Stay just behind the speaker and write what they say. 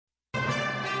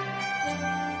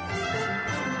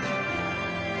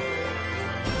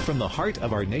From the heart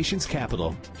of our nation's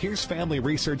capital, here's Family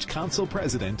Research Council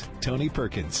President Tony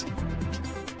Perkins.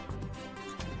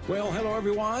 Well, hello,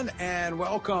 everyone, and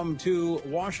welcome to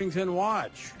Washington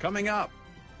Watch. Coming up.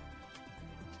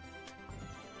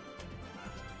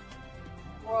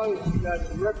 That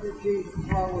the refugee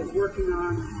car was working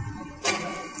on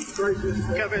crisis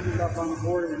that ended up on the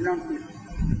border with young people.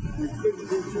 We couldn't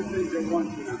do two things at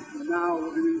once now. So now we're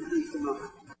going to increase the number.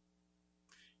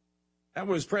 That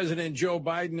was President Joe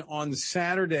Biden on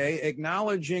Saturday,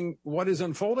 acknowledging what is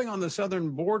unfolding on the southern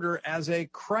border as a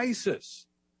crisis.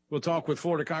 We'll talk with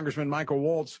Florida Congressman Michael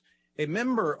Waltz, a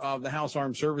member of the House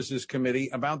Armed Services Committee,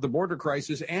 about the border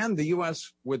crisis and the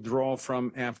U.S. withdrawal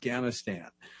from Afghanistan.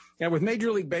 And with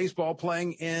Major League Baseball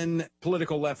playing in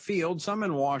political left field, some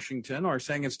in Washington are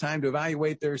saying it's time to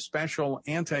evaluate their special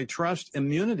antitrust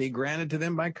immunity granted to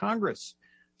them by Congress.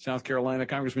 South Carolina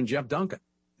Congressman Jeff Duncan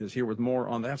is here with more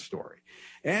on that story.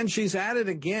 And she's at it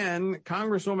again.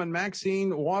 Congresswoman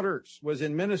Maxine Waters was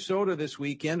in Minnesota this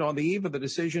weekend on the eve of the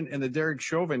decision in the Derek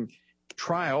Chauvin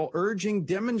trial, urging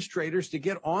demonstrators to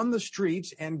get on the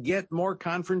streets and get more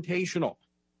confrontational.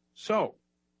 So,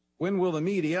 when will the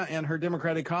media and her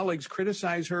Democratic colleagues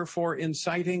criticize her for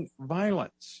inciting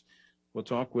violence? We'll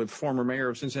talk with former mayor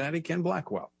of Cincinnati, Ken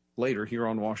Blackwell, later here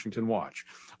on Washington Watch.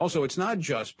 Also, it's not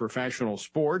just professional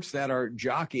sports that are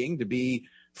jockeying to be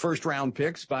first-round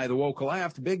picks by the woke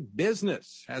left. Big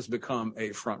business has become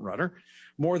a front-runner.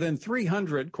 More than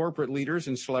 300 corporate leaders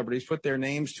and celebrities put their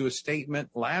names to a statement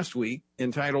last week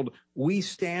entitled, "We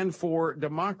Stand for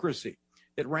Democracy."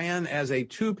 It ran as a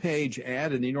 2-page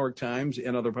ad in the New York Times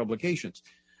and other publications.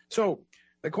 So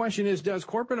the question is, does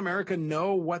corporate America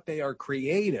know what they are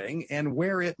creating and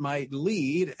where it might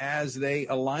lead as they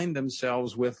align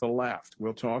themselves with the left?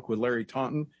 We'll talk with Larry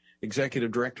Taunton,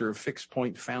 Executive Director of Fixed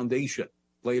Point Foundation,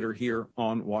 later here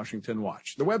on Washington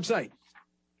Watch. The website,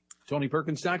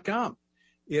 TonyPerkins.com.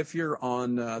 If you're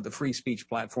on the free speech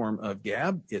platform of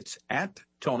Gab, it's at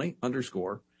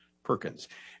Tony_Perkins.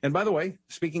 And by the way,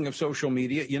 speaking of social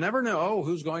media, you never know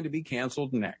who's going to be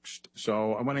canceled next.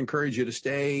 So I want to encourage you to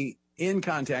stay in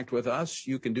contact with us.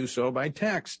 You can do so by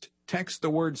text. Text the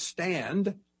word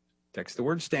STAND. Text the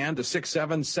word STAND to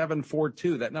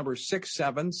 67742. That number is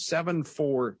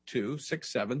 67742,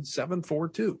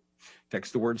 67742.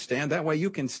 Text the word STAND. That way you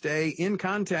can stay in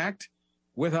contact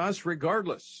with us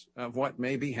regardless of what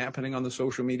may be happening on the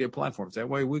social media platforms. That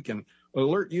way we can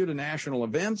alert you to national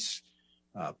events,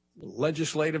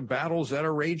 legislative battles that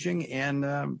are raging,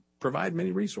 and provide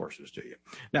many resources to you.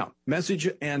 Now, message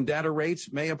and data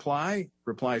rates may apply.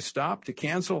 Reply STOP to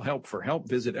cancel. Help for help.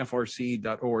 Visit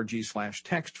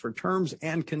frc.org/text for terms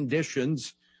and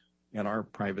conditions and our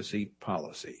privacy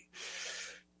policy.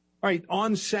 All right,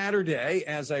 on Saturday,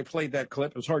 as I played that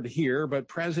clip, it was hard to hear, but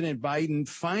President Biden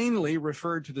finally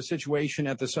referred to the situation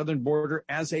at the southern border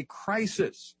as a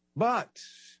crisis. But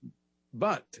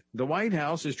the White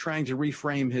House is trying to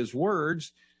reframe his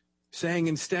words, saying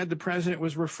instead the president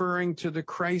was referring to the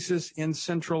crisis in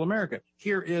Central America.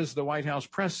 Here is the White House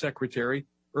press secretary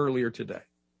earlier today.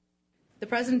 The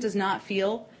president does not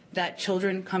feel that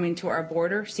children coming to our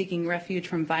border seeking refuge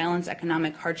from violence,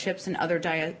 economic hardships, and other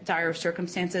dire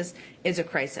circumstances is a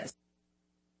crisis.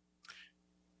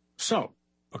 So,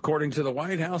 according to the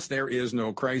White House, there is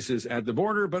no crisis at the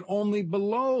border, but only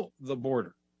below the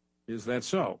border. Is that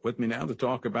so? With me now to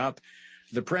talk about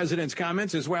the president's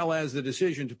comments as well as the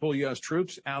decision to pull U.S.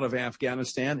 troops out of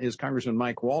Afghanistan is Congressman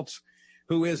Mike Waltz,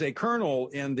 who is a colonel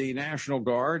in the National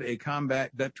Guard, a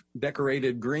combat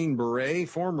decorated Green Beret,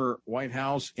 former White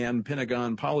House and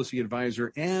Pentagon policy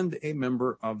advisor, and a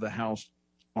member of the House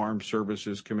Armed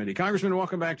Services Committee. Congressman,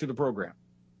 welcome back to the program.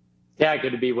 Yeah,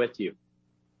 good to be with you.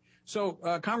 So,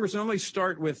 Congressman, let me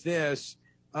start with this.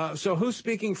 So who's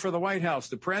speaking for the White House,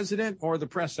 the president or the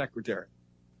press secretary?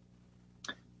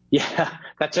 Yeah,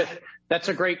 that's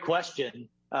a great question.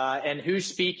 And who's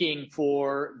speaking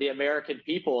for the American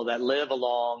people that live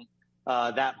along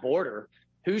that border?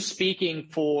 Who's speaking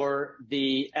for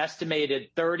the estimated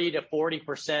 30 to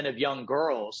 40% of young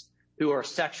girls who are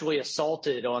sexually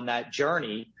assaulted on that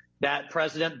journey that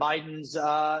President Biden's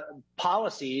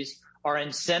policies are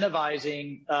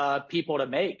incentivizing people to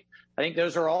make? I think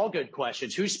those are all good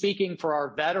questions. Who's speaking for our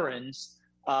veterans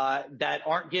that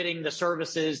aren't getting the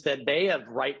services that they have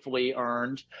rightfully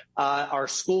earned, our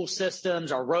school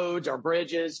systems, our roads, our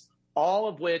bridges, all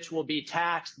of which will be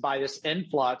taxed by this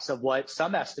influx of what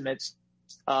some estimates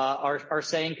are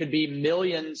saying could be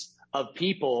millions of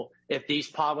people if these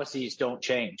policies don't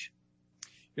change.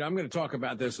 You know, I'm going to talk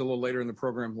about this a little later in the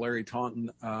program. Larry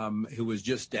Taunton, who was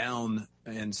just down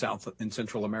in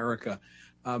Central America.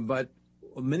 But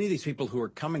many of these people who are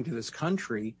coming to this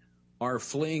country are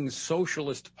fleeing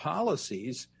socialist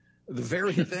policies, the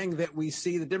very thing that we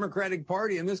see the Democratic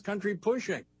Party in this country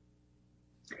pushing.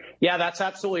 Yeah, that's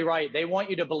absolutely right. They want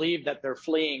you to believe that they're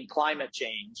fleeing climate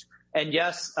change. And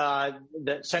yes,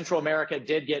 that Central America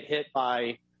did get hit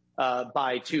by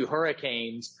 2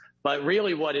 hurricanes. But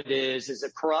really what it is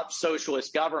a corrupt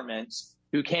socialist governments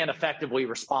who can't effectively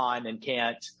respond and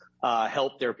can't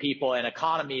help their people, and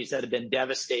economies that have been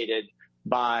devastated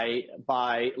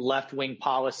by left-wing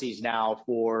policies now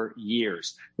for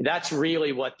years. That's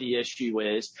really what the issue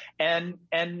is. And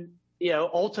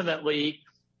ultimately,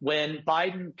 when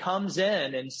Biden comes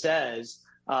in and says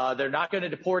they're not going to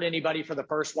deport anybody for the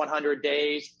first 100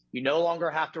 days, you no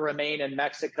longer have to remain in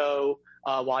Mexico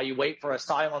while you wait for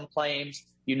asylum claims,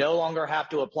 you no longer have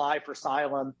to apply for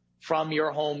asylum from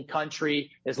your home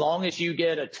country. As long as you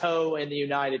get a tow in the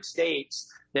United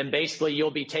States, then basically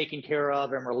you'll be taken care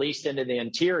of and released into the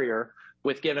interior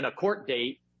with given a court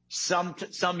date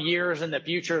some years in the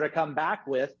future to come back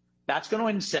with. That's going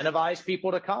to incentivize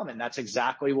people to come. And that's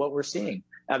exactly what we're seeing.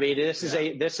 I mean, this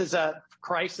is a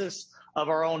crisis of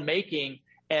our own making.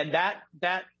 And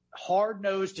that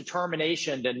hard-nosed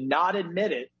determination to not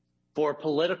admit it for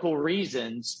political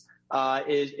reasons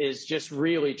is just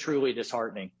really, truly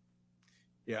disheartening.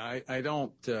 Yeah, I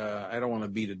don't want to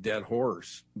beat a dead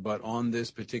horse, but on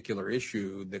this particular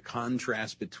issue, the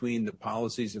contrast between the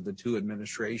policies of the 2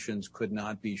 administrations could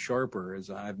not be sharper. As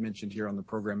I've mentioned here on the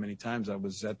program many times, I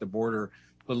was at the border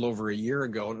a little over a year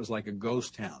ago, and it was like a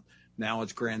ghost town. Now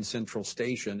it's Grand Central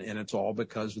Station, and it's all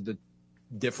because of the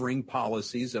differing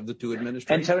policies of the 2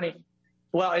 administrations.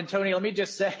 And Tony, let me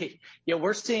just say,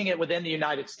 we're seeing it within the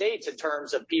United States in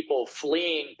terms of people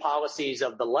fleeing policies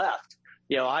of the left.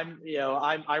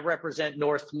 I represent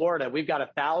North Florida. We've got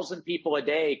 1,000 people a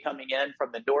day coming in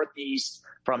from the Northeast,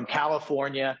 from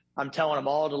California. I'm telling them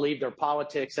all to leave their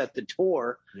politics at the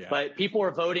door. Yeah. But people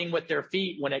are voting with their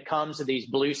feet when it comes to these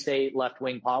blue state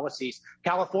left-wing policies.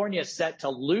 California is set to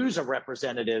lose a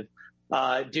representative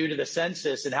due to the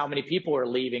census and how many people are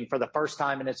leaving for the first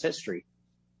time in its history.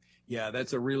 Yeah,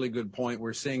 that's a really good point.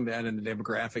 We're seeing that in the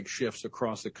demographic shifts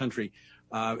across the country.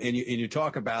 And you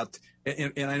talk about,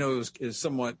 and I know it was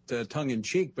somewhat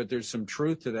tongue-in-cheek, but there's some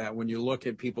truth to that when you look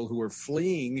at people who are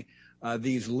fleeing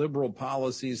these liberal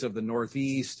policies of the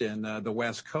Northeast and the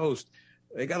West Coast.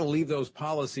 They got to leave those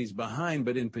policies behind.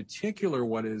 But in particular,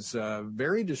 what is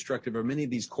very destructive are many of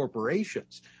these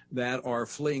corporations that are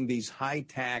fleeing these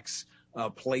high-tax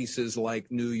places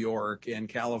like New York and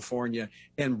California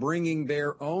and bringing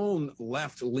their own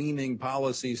left-leaning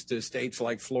policies to states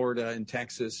like Florida and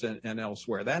Texas and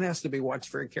elsewhere. That has to be watched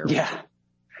very carefully. Yeah.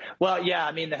 Well, yeah,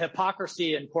 I mean, the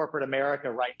hypocrisy in corporate America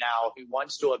right now, who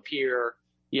wants to appear,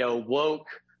 woke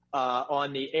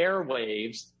on the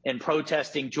airwaves and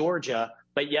protesting Georgia,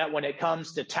 but yet when it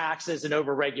comes to taxes and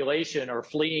overregulation or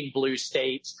fleeing blue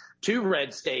states to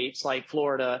red states like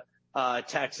Florida,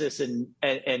 Texas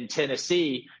and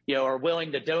Tennessee, are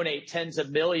willing to donate tens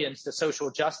of millions to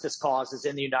social justice causes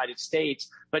in the United States,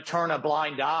 but turn a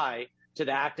blind eye to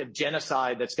the act of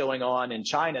genocide that's going on in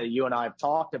China. You and I have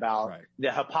talked about. Right.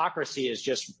 The hypocrisy is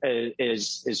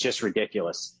just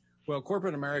ridiculous. Well,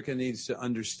 corporate America needs to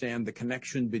understand the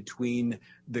connection between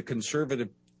the conservative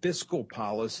fiscal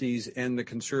policies and the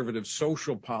conservative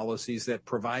social policies that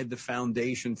provide the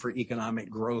foundation for economic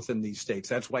growth in these states.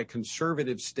 That's why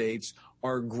conservative states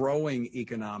are growing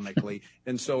economically.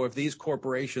 And so if these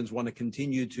corporations want to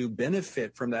continue to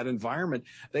benefit from that environment,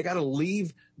 they got to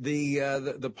leave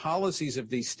the policies of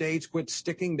these states, quit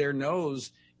sticking their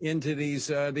nose into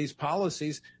these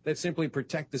policies that simply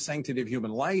protect the sanctity of human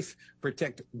life,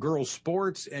 protect girls'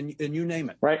 sports, and you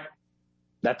name it. Right.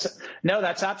 That's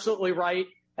absolutely right.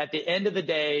 At the end of the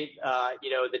day,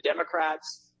 the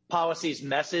Democrats' policies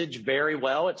message very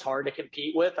well. It's hard to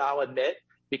compete with, I'll admit,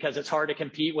 because it's hard to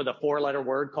compete with a 4-letter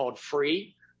word called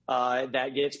free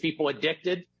that gets people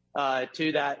addicted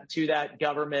to that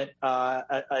government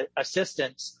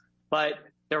assistance. But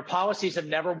their policies have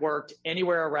never worked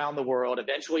anywhere around the world.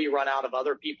 Eventually, you run out of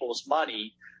other people's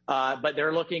money, but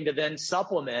they're looking to then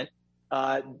supplement.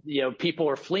 People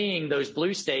are fleeing those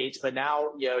blue states, but now,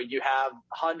 you have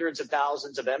hundreds of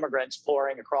thousands of immigrants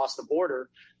pouring across the border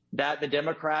that the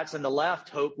Democrats and the left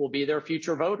hope will be their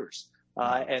future voters.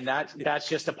 And that's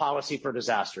just a policy for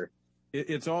disaster.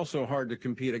 It's also hard to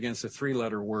compete against a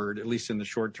 3-letter word, at least in the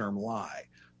short term, lie.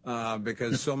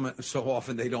 Because so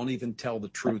often they don't even tell the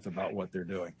truth about what they're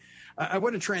doing. I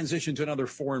want to transition to another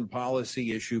foreign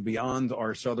policy issue beyond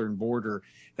our southern border,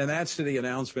 and that's to the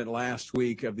announcement last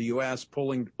week of the U.S.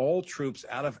 pulling all troops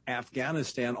out of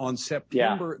Afghanistan on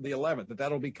September the 11th.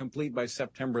 That'll be complete by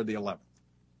September the 11th.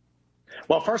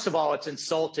 Well, first of all, it's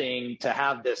insulting to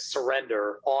have this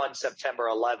surrender on September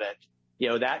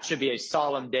 11th. That should be a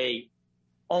solemn date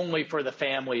only for the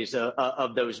families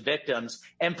of those victims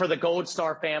and for the Gold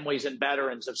Star families and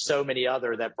veterans of so many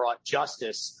other that brought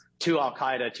justice to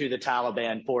al-Qaeda, to the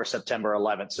Taliban for September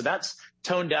 11th. So that's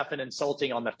tone deaf and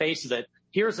insulting on the face of it.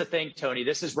 Here's the thing, Tony,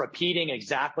 this is repeating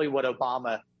exactly what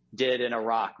Obama did in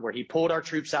Iraq, where he pulled our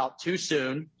troops out too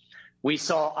soon. We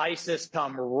saw ISIS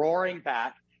come roaring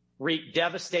back, wreak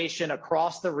devastation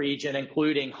across the region,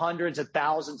 including hundreds of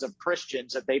thousands of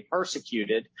Christians that they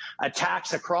persecuted,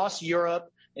 attacks across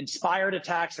Europe, inspired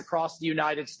attacks across the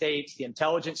United States. The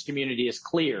intelligence community is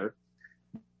clear.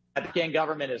 The Afghan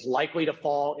government is likely to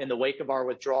fall in the wake of our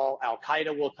withdrawal.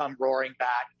 Al-Qaeda will come roaring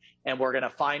back, and we're going to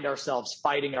find ourselves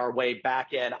fighting our way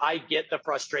back in. I get the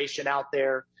frustration out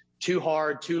there. Too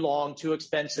hard, too long, too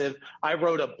expensive. I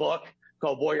wrote a book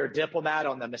called Warrior Diplomat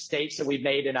on the mistakes that we've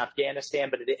made in Afghanistan.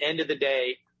 But at the end of the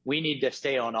day, we need to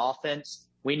stay on offense.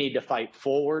 We need to fight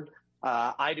forward.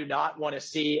 I do not want to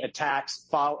see attacks.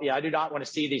 I do not want to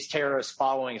see these terrorists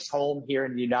following us home here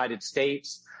in the United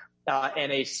States.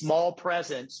 And a small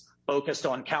presence focused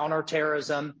on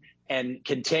counterterrorism and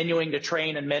continuing to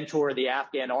train and mentor the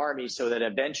Afghan army so that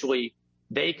eventually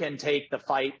they can take the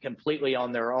fight completely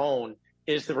on their own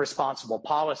is the responsible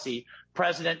policy.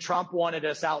 President Trump wanted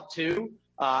us out too.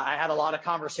 I had a lot of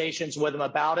conversations with him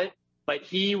about it, but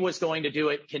he was going to do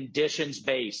it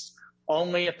conditions-based.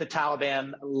 Only if the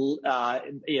Taliban,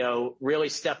 really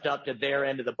stepped up to their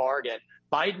end of the bargain.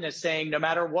 Biden is saying no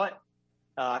matter what,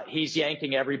 he's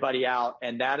yanking everybody out,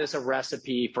 and that is a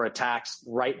recipe for attacks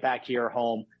right back here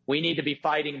home. We need to be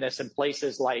fighting this in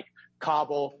places like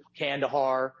Kabul,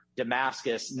 Kandahar,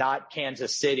 Damascus, not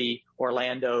Kansas City,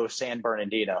 Orlando, San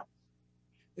Bernardino.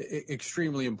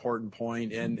 Extremely important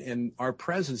point. And our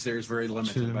presence there is very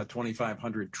limited, about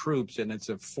 2,500 troops, and it's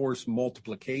a force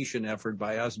multiplication effort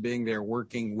by us being there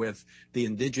working with the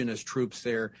indigenous troops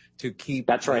there to keep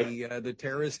the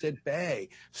terrorists at bay.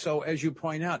 So as you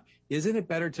point out, isn't it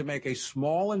better to make a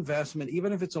small investment,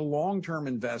 even if it's a long-term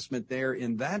investment there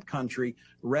in that country,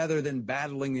 rather than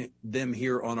battling them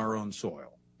here on our own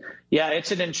soil? Yeah,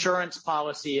 it's an insurance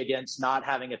policy against not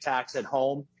having attacks at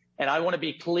home. And I want to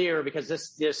be clear because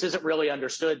this isn't really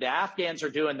understood. The Afghans are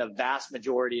doing the vast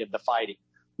majority of the fighting.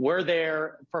 We're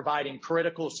there providing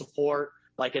critical support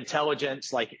like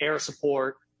intelligence, like air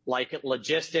support, like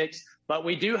logistics. But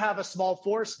we do have a small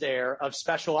force there of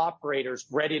special operators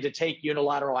ready to take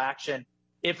unilateral action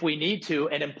if we need to.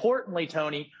 And importantly,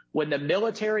 Tony, when the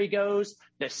military goes,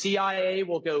 the CIA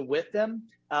will go with them.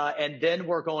 And then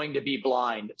we're going to be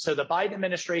blind. So the Biden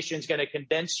administration is going to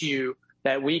convince you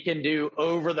that we can do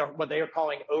what they are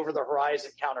calling over the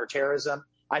horizon counterterrorism.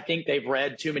 I think they've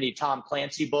read too many Tom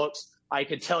Clancy books. I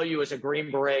could tell you as a Green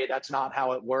Beret, that's not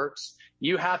how it works.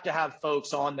 You have to have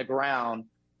folks on the ground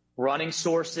running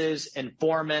sources,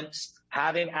 informants,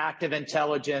 having active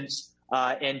intelligence,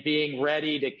 and being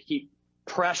ready to keep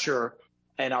pressure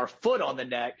and our foot on the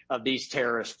neck of these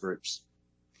terrorist groups.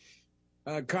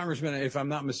 Congressman, if I'm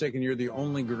not mistaken, you're the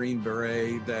only Green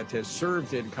Beret that has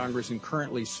served in Congress and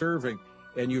currently serving.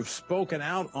 And you've spoken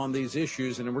out on these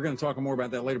issues, and we're going to talk more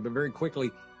about that later. But very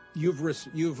quickly, you've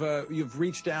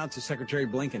reached out to Secretary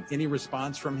Blinken. Any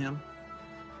response from him?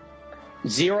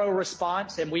 Zero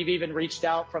response, and we've even reached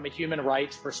out from a human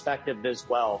rights perspective as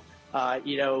well.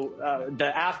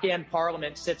 The Afghan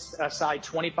parliament sets aside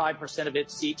 25% of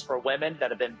its seats for women that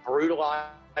have been brutalized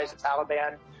by the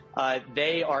Taliban.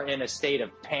 They are in a state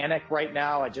of panic right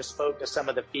now. I just spoke to some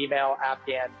of the female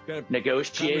Afghan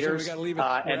negotiators,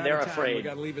 and they're afraid. We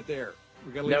got to leave it there.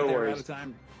 We got to leave it there. We're out of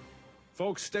time.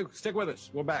 Folks, stick with us.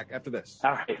 We're back after this.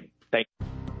 All right. Thank you.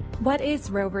 What is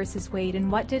Roe versus Wade,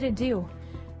 and what did it do?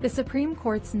 The Supreme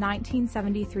Court's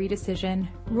 1973 decision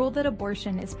ruled that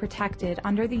abortion is protected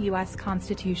under the U.S.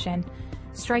 Constitution,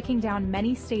 striking down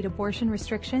many state abortion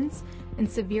restrictions and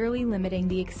severely limiting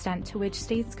the extent to which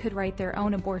states could write their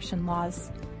own abortion laws.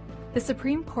 The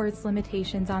Supreme Court's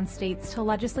limitations on states to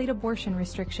legislate abortion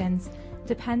restrictions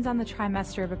depends on the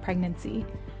trimester of a pregnancy.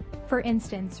 For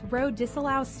instance, Roe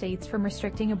disallows states from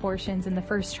restricting abortions in the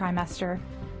first trimester,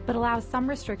 but allows some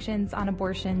restrictions on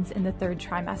abortions in the third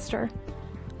trimester.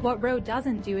 What Roe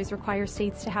doesn't do is require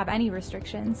states to have any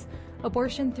restrictions.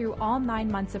 Abortion through all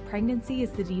 9 months of pregnancy is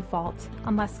the default,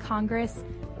 unless Congress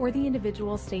or the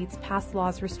individual states pass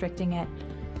laws restricting it.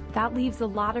 That leaves a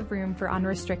lot of room for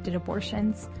unrestricted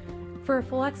abortions. For a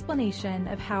full explanation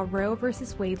of how Roe v.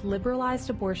 Wade liberalized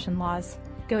abortion laws,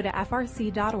 go to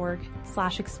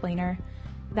frc.org/explainer.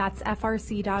 That's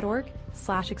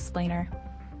frc.org/explainer.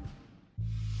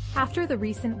 After the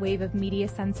recent wave of media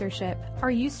censorship, are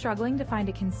you struggling to find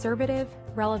a conservative,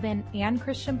 relevant, and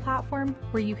Christian platform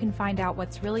where you can find out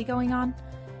what's really going on?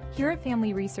 Here at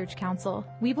Family Research Council,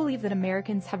 we believe that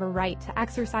Americans have a right to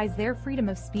exercise their freedom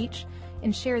of speech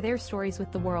and share their stories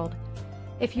with the world.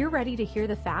 If you're ready to hear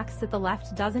the facts that the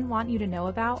left doesn't want you to know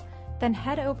about, then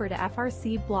head over to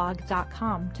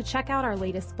frcblog.com to check out our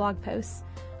latest blog posts.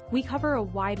 We cover a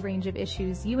wide range of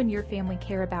issues you and your family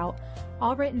care about,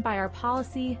 all written by our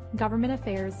policy, government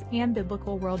affairs, and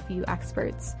biblical worldview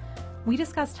experts. We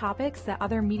discuss topics that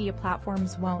other media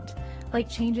platforms won't, like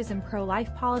changes in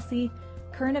pro-life policy,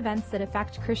 current events that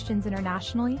affect Christians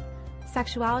internationally,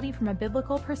 sexuality from a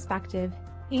biblical perspective,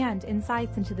 and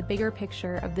insights into the bigger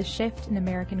picture of the shift in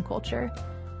American culture.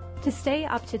 To stay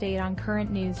up to date on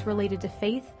current news related to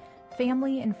faith,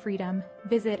 family, and freedom,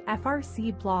 visit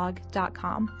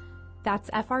frcblog.com. That's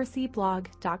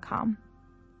frcblog.com.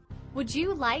 Would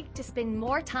you like to spend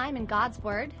more time in God's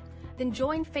Word? Then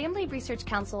join Family Research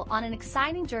Council on an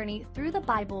exciting journey through the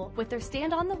Bible with their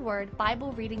Stand on the Word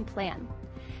Bible Reading Plan.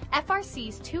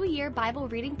 FRC's 2-year Bible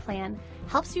reading plan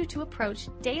helps you to approach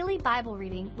daily Bible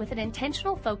reading with an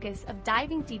intentional focus of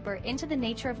diving deeper into the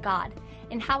nature of God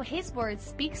and how His Word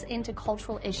speaks into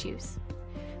cultural issues.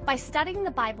 By studying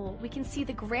the Bible, we can see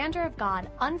the grandeur of God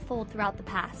unfold throughout the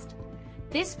past.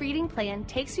 This reading plan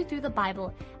takes you through the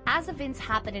Bible as events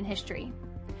happen in history.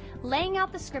 Laying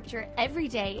out the scripture every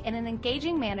day in an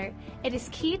engaging manner, it is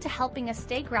key to helping us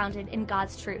stay grounded in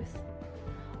God's truth.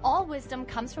 All wisdom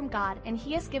comes from God, and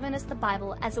He has given us the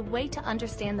Bible as a way to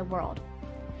understand the world.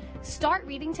 Start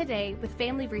reading today with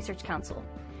Family Research Council.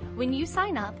 When you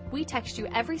sign up, we text you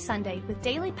every Sunday with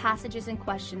daily passages and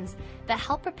questions that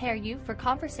help prepare you for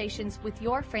conversations with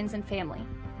your friends and family.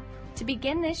 To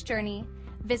begin this journey,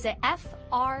 visit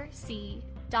frc.org/Bible.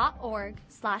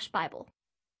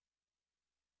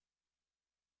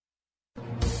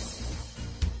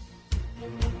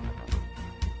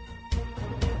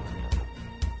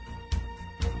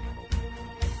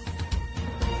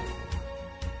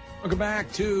 Welcome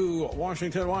back to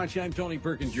Washington Watch. I'm Tony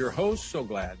Perkins, your host. So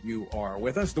glad you are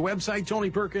with us. The website,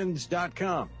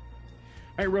 TonyPerkins.com. All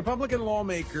right, Republican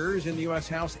lawmakers in the U.S.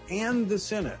 House and the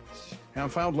Senate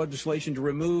have filed legislation to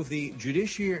remove the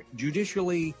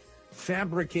judicially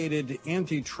fabricated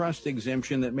antitrust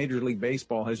exemption that Major League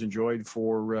Baseball has enjoyed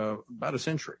for about a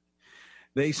century.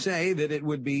 They say that it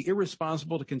would be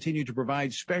irresponsible to continue to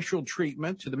provide special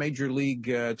treatment to the Major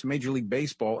League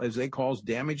Baseball, as they cause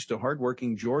damage to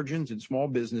hardworking Georgians and small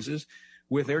businesses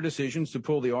with their decisions to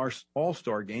pull the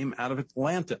All-Star game out of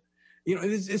Atlanta. You know,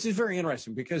 this is very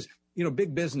interesting because, you know,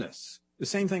 big business, the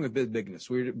same thing with big business.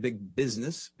 Big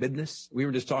business. We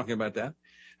were just talking about that,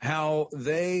 how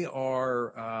they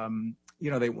are,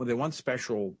 they want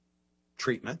special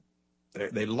treatment.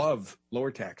 They love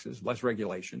lower taxes, less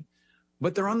regulation.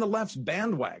 But they're on the left's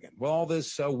bandwagon with all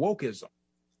this wokeism.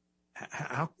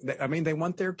 They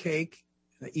want their cake,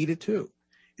 they eat it too.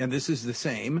 And this is the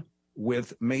same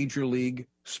with Major League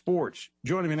Sports.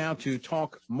 Joining me now to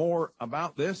talk more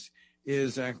about this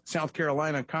is South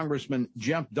Carolina Congressman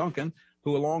Jeff Duncan,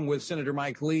 who, along with Senator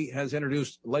Mike Lee, has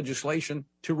introduced legislation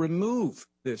to remove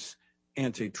this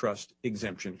antitrust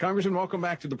exemption. Congressman, welcome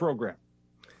back to the program.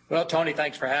 Well, Tony,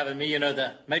 thanks for having me. You know,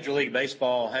 the Major League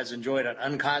Baseball has enjoyed an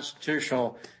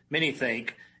unconstitutional, many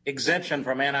think, exemption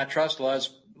from antitrust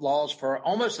laws for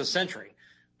almost a century.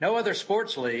 No other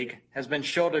sports league has been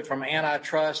shielded from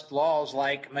antitrust laws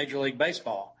like Major League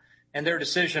Baseball. And their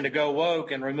decision to go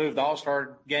woke and remove the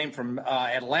All-Star game from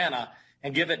Atlanta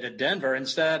and give it to Denver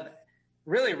instead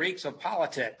really reeks of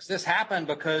politics. This happened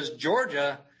because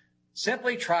Georgia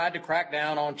simply tried to crack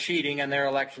down on cheating in their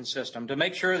election system to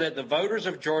make sure that the voters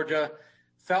of Georgia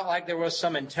felt like there was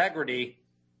some integrity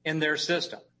in their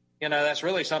system. You know, that's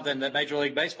really something that Major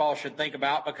League Baseball should think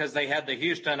about because they had the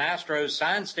Houston Astros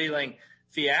sign-stealing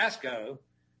fiasco.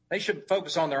 They should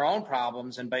focus on their own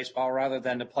problems in baseball rather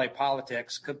than to play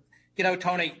politics. You know,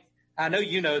 Tony, I know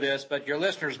you know this, but your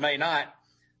listeners may not.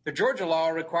 The Georgia law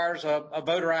requires a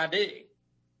voter ID.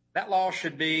 That law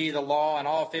should be the law in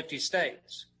all 50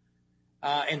 states.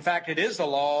 In fact, it is the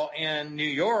law in New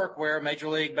York where Major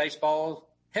League Baseball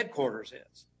headquarters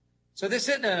is. So this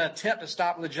isn't an attempt to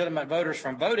stop legitimate voters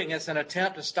from voting. It's an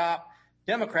attempt to stop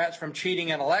Democrats from cheating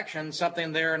in elections,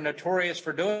 something they're notorious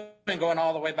for doing, going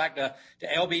all the way back to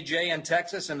LBJ in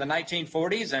Texas in the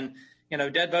 1940s and, you know,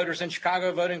 dead voters in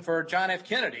Chicago voting for John F.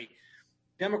 Kennedy.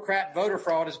 Democrat voter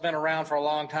fraud has been around for a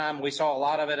long time. We saw a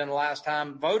lot of it in the last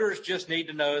time. Voters just need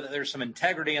to know that there's some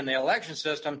integrity in the election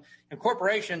system, and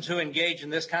corporations who engage in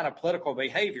this kind of political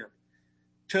behavior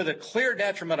to the clear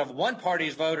detriment of one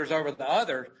party's voters over the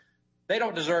other, They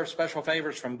don't deserve special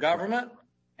favors from government,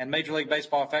 and Major League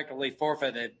Baseball effectively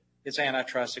forfeited its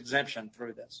antitrust exemption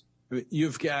through this. You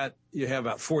have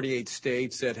about 48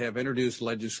 states that have introduced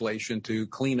legislation to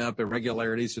clean up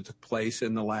irregularities that took place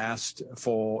in last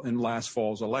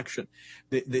fall's election.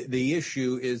 The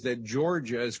issue is that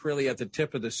Georgia is really at the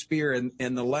tip of the spear,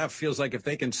 and the left feels like if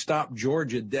they can stop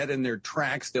Georgia dead in their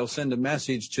tracks, they'll send a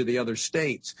message to the other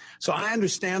states. So I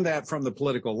understand that from the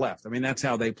political left. I mean, that's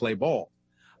how they play ball.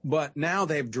 But now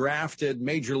they've drafted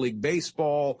Major League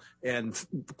Baseball and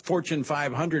Fortune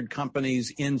 500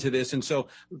 companies into this. And so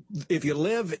if you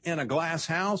live in a glass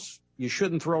house, you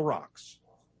shouldn't throw rocks.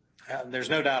 There's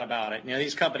no doubt about it. You know,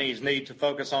 these companies need to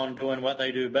focus on doing what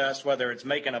they do best, whether it's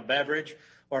making a beverage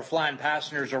or flying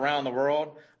passengers around the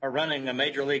world or running a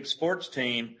major league sports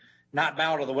team, not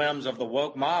bow to the whims of the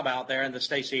woke mob out there and the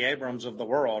Stacey Abrams of the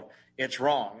world. It's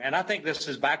wrong. And I think this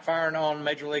is backfiring on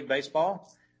Major League Baseball.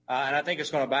 And I think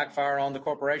it's going to backfire on the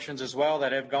corporations as well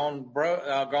that have gone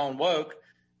woke,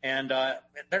 and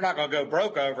they're not going to go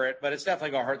broke over it, but it's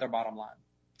definitely going to hurt their bottom line.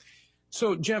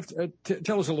 So, Jeff,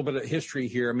 tell us a little bit of history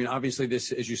here. I mean, obviously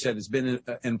this, as you said, has been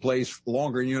in place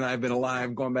longer than you and I have been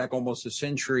alive, going back almost a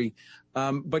century.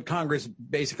 But Congress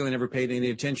basically never paid any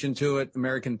attention to it,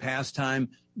 American pastime,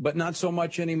 but not so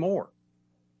much anymore.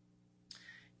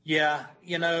 Yeah,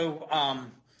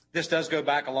 this does go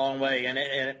back a long way, and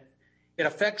it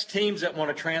affects teams that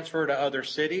want to transfer to other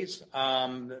cities.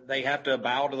 They have to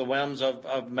bow to the whims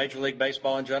of Major League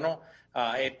Baseball in general.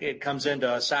 It comes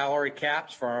into salary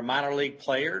caps for our minor league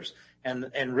players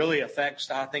and really affects,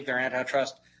 I think their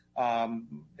antitrust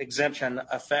exemption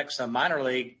affects the minor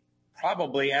league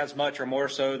probably as much or more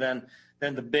so than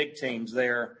the big teams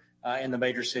there in the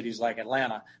major cities like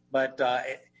Atlanta. But,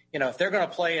 if they're going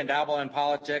to play and dabble in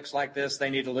politics like this, they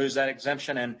need to lose that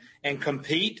exemption and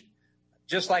compete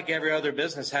just like every other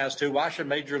business has to. Why should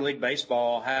Major League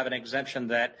Baseball have an exemption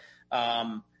that,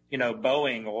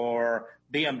 Boeing or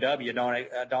BMW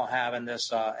don't have in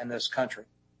this country?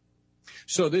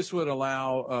 So this would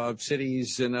allow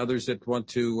cities and others that want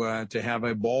to have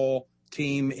a ball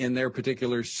team in their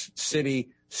particular city,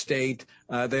 state.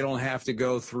 They don't have to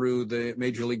go through the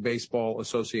Major League Baseball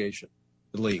Association,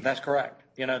 the league. That's correct.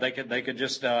 They could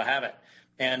just have it.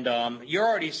 And you're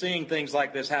already seeing things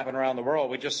like this happen around the world.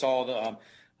 We just saw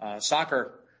the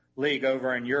soccer league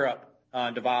over in Europe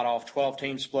divide off 12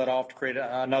 teams, split off to create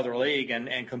another league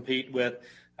and compete with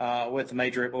the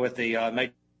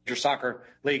major soccer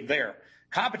league there.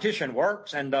 Competition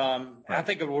works, and I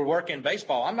think it would work in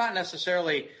baseball.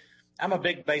 I'm a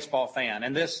big baseball fan,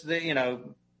 and this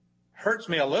hurts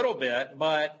me a little bit,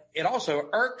 but it also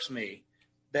irks me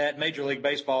that Major League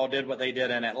Baseball did what they did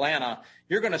in Atlanta.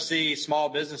 You're going to see small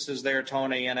businesses there,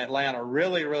 Tony, in Atlanta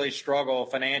really, really struggle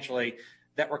financially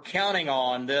that were counting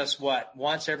on this,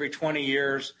 once every 20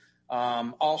 years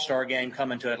all-star game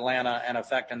coming to Atlanta and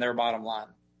affecting their bottom line.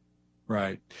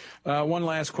 Right. One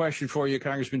last question for you,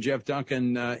 Congressman Jeff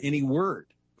Duncan. Any word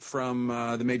from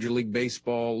the Major League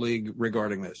Baseball League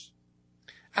regarding this?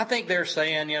 I think they're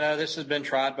saying, this has been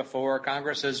tried before.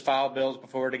 Congress has filed bills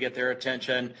before to get their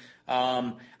attention.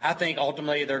 I think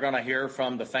ultimately they're going to hear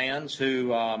from the fans who,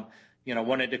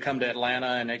 wanted to come to Atlanta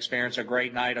and experience a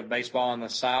great night of baseball in the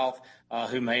South,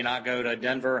 who may not go to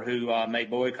Denver, who may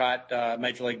boycott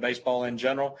Major League Baseball in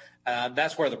general.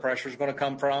 That's where the pressure is going to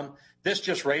come from. This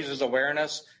just raises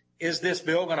awareness. Is this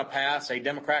bill going to pass a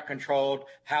Democrat-controlled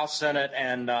House, Senate,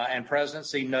 and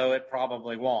presidency? No, it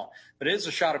probably won't. But it is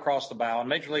a shot across the bow, and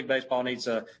Major League Baseball needs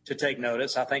to take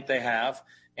notice. I think they have,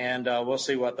 and we'll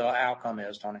see what the outcome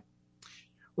is, Tony.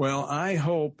 Well, I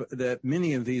hope that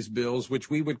many of these bills, which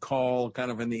we would call kind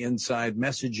of in the inside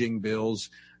messaging bills,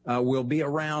 will be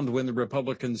around when the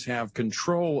Republicans have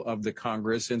control of the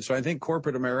Congress. And so I think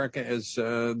corporate America, as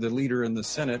the leader in the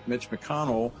Senate, Mitch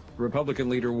McConnell, the Republican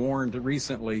leader, warned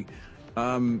recently,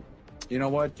 you know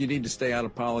what? You need to stay out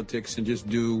of politics and just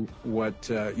do what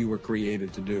you were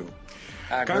created to do.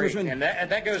 I agree. And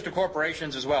that goes to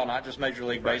corporations as well, not just Major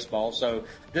League Baseball. So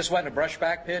this wasn't a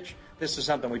brushback pitch. This is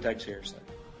something we take seriously.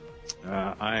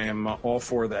 I am all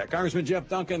for that. Congressman Jeff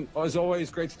Duncan, as always,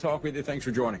 great to talk with you. Thanks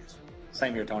for joining us.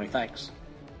 Same here, Tony. Thanks.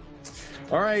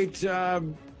 All right.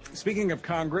 Speaking of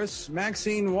Congress,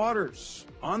 Maxine Waters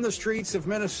on the streets of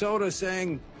Minnesota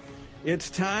saying it's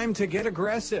time to get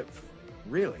aggressive.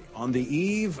 Really, on the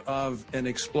eve of an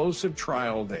explosive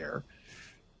trial there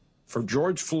for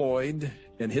George Floyd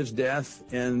and his death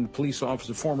and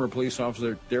former police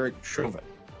officer Derek Chauvin.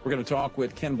 We're going to talk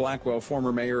with Ken Blackwell,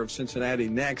 former mayor of Cincinnati,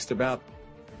 next about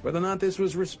whether or not this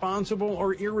was responsible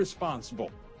or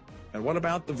irresponsible. And what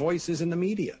about the voices in the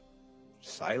media?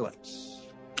 Silence.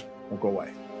 Won't go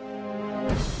away.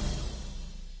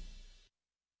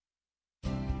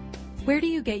 Where do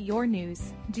you get your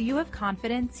news? Do you have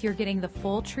confidence you're getting the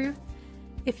full truth?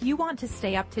 If you want to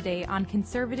stay up to date on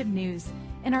conservative news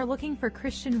and are looking for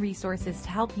Christian resources to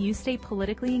help you stay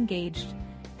politically engaged,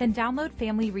 then download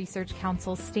Family Research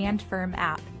Council's Stand Firm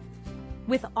app.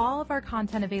 With all of our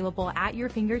content available at your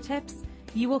fingertips,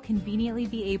 you will conveniently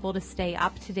be able to stay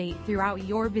up to date throughout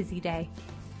your busy day.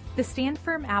 The Stand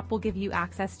Firm app will give you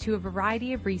access to a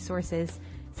variety of resources,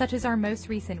 such as our most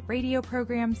recent radio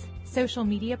programs, social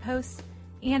media posts,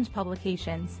 and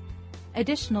publications.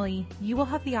 Additionally, you will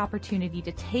have the opportunity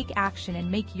to take action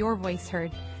and make your voice heard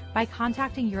by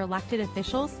contacting your elected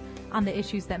officials on the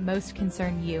issues that most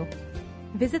concern you.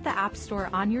 Visit the App Store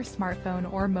on your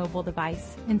smartphone or mobile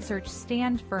device and search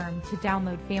Stand Firm to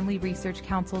download Family Research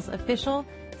Council's official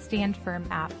Stand Firm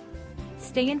app.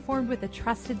 Stay informed with a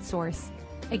trusted source.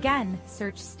 Again,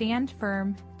 search Stand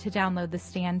Firm to download the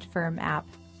Stand Firm app.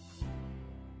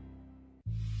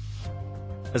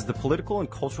 As the political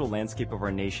and cultural landscape of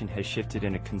our nation has shifted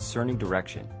in a concerning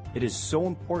direction, it is so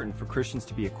important for Christians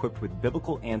to be equipped with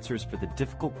biblical answers for the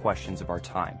difficult questions of our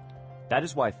time. That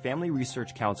is why Family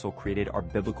Research Council created our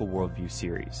Biblical Worldview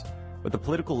series. With the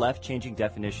political left changing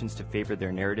definitions to favor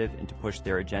their narrative and to push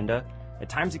their agenda, at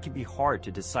times it can be hard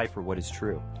to decipher what is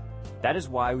true. That is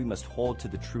why we must hold to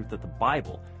the truth of the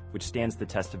Bible, which stands the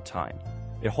test of time.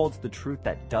 It holds the truth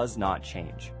that does not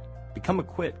change. Become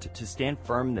equipped to stand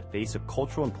firm in the face of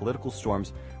cultural and political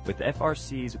storms with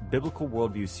FRC's Biblical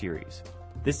Worldview series.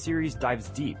 This series dives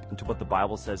deep into what the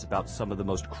Bible says about some of the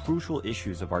most crucial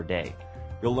issues of our day.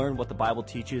 You'll learn what the Bible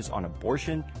teaches on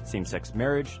abortion, same-sex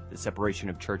marriage, the separation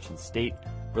of church and state,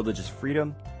 religious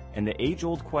freedom, and the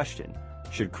age-old question,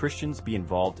 should Christians be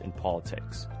involved in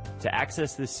politics? To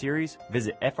access this series,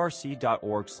 visit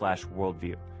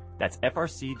frc.org/worldview. That's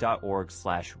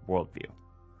frc.org/worldview.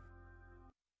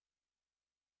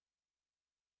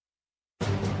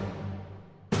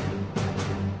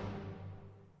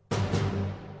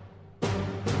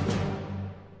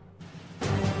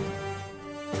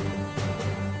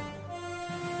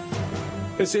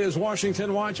 This is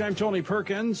Washington Watch. I'm Tony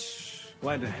Perkins.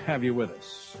 Glad to have you with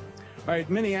us. All right,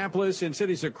 Minneapolis and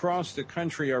cities across the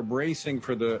country are bracing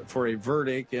for a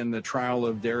verdict in the trial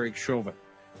of Derek Chauvin,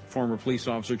 former police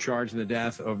officer charged in the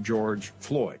death of George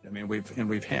Floyd. I mean,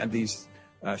 we've had these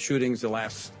shootings the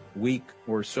last week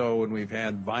or so, and we've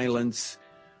had violence.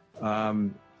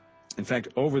 In fact,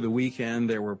 over the weekend,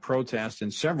 there were protests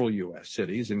in several U.S.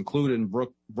 cities, including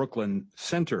Brooklyn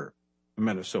Center,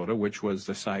 Minnesota, which was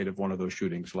the site of one of those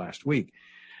shootings last week.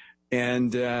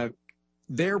 And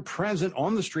there present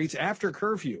on the streets after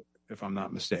curfew, if I'm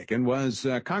not mistaken, was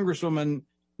Congresswoman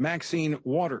Maxine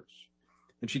Waters.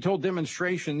 And she told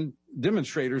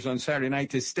demonstrators on Saturday night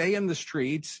to stay in the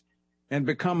streets and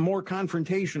become more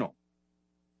confrontational.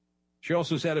 She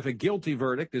also said if a guilty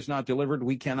verdict is not delivered,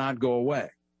 we cannot go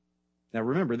away. Now,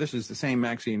 remember, this is the same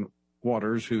Maxine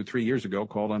Waters who 3 years ago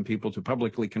called on people to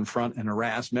publicly confront and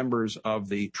harass members of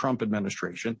the Trump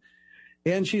administration.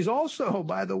 And she's also,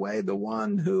 by the way, the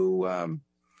one who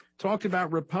talked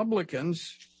about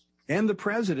Republicans and the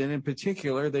president in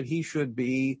particular, that he should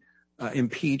be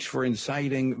impeached for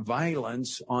inciting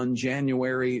violence on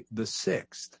January the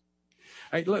 6th.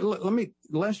 All right, let me,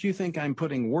 lest you think I'm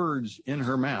putting words in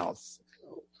her mouth,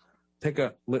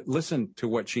 listen to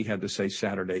what she had to say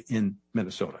Saturday in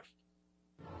Minnesota.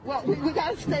 Well, we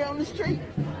got to stay on the street,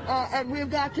 and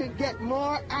we've got to get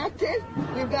more active.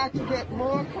 We've got to get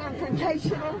more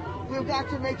confrontational. We've got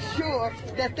to make sure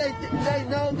that they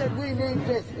know that we mean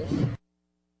business.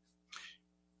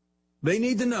 They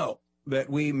need to know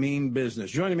that we mean business.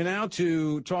 Joining me now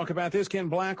to talk about this, Ken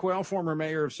Blackwell, former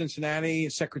mayor of Cincinnati,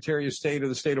 Secretary of State of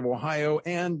the state of Ohio,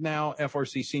 and now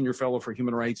FRC Senior Fellow for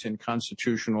Human Rights and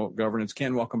Constitutional Governance.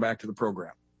 Ken, welcome back to the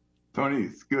program. Tony,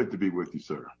 it's good to be with you,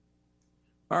 sir.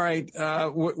 All right.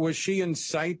 Was she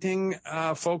inciting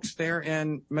folks there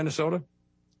in Minnesota?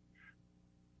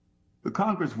 The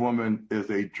Congresswoman is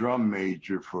a drum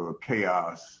major for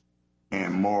chaos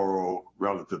and moral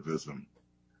relativism.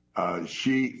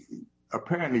 She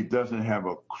apparently doesn't have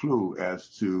a clue as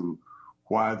to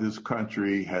why this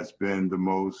country has been the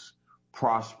most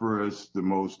prosperous, the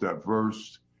most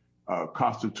diverse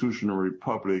constitutional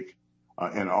republic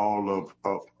in all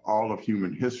of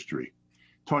human history.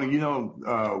 Tony, you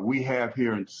know, we have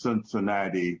here in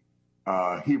Cincinnati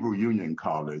Hebrew Union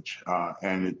College,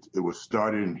 and it was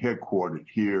started and headquartered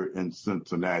here in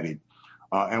Cincinnati.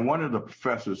 And one of the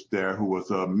professors there, who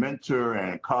was a mentor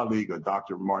and a colleague of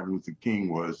Dr. Martin Luther King,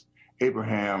 was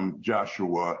Abraham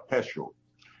Joshua Heschel.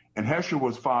 And Heschel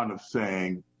was fond of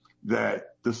saying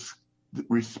that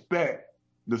respect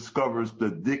discovers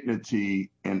the dignity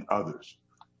in others.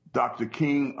 Dr.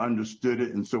 King understood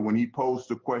it. And so when he posed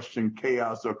the question,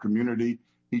 chaos or community,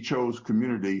 he chose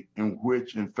community, in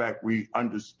which, in fact, we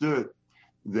understood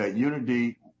that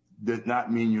unity did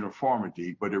not mean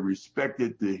uniformity, but it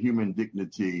respected the human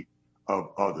dignity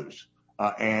of others.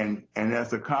 And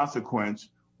as a consequence,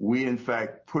 we, in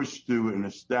fact, pushed through and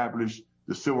established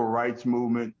the civil rights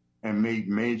movement and made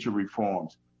major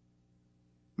reforms.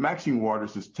 Maxine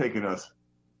Waters has taken us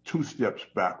 2 steps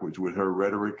backwards with her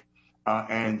rhetoric.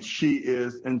 And she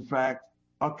is, in fact,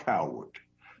 a coward.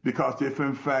 Because if,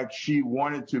 in fact, she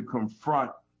wanted to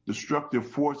confront destructive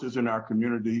forces in our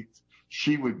communities,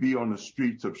 she would be on the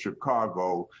streets of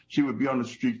Chicago. She would be on the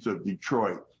streets of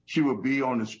Detroit. She would be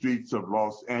on the streets of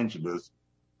Los Angeles,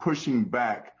 pushing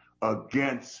back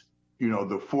against,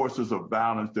 the forces of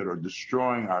violence that are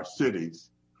destroying our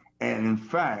cities. And in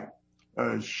fact,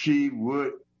 she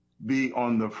would be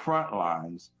on the front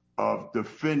lines of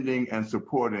defending and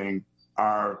supporting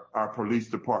our police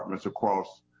departments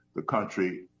across the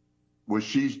country. What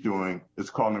she's doing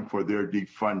is calling for their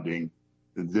defunding,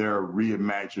 their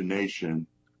reimagination,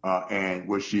 and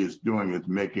what she is doing is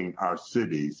making our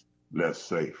cities less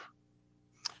safe.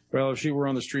 Well, if she were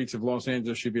on the streets of Los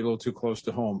Angeles, she'd be a little too close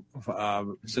to home,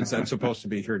 since that's supposed to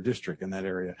be her district in that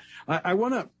area. I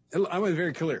want to be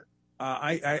very clear.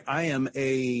 I am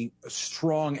a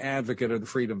strong advocate of the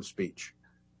freedom of speech.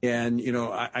 And,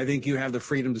 I think you have the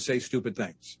freedom to say stupid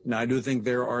things. Now, I do think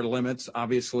there are limits,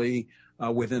 obviously,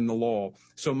 within the law.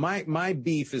 So my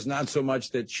beef is not so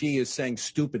much that she is saying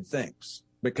stupid things,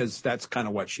 because that's kind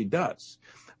of what she does.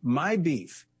 My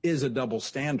beef is a double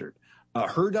standard,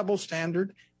 her double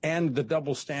standard and the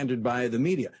double standard by the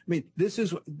media. I mean, this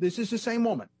is the same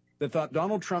woman that thought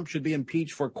Donald Trump should be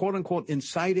impeached for, quote unquote,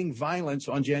 inciting violence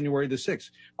on January the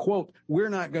 6th. Quote, we're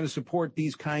not going to support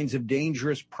these kinds of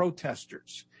dangerous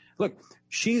protesters. Look,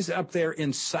 she's up there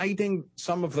inciting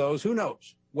some of those. Who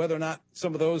knows whether or not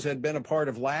some of those had been a part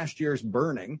of last year's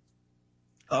burning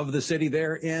of the city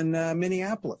there in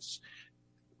Minneapolis.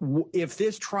 If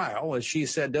this trial, as she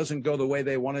said, doesn't go the way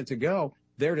they want it to go,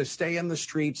 they're to stay in the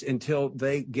streets until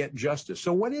they get justice.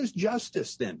 So what is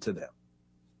justice then to them?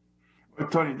 Well,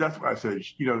 Tony, that's why I said,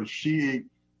 she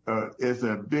is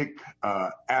a big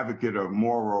advocate of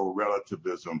moral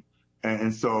relativism.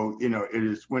 And so, it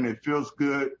is when it feels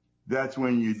good, that's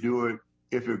when you do it.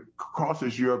 If it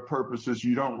crosses your purposes,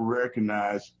 you don't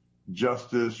recognize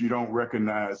justice, you don't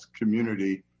recognize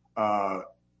community,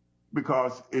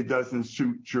 because it doesn't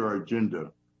suit your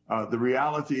agenda. The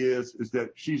reality is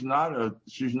that she's not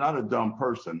a dumb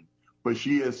person, but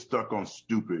she is stuck on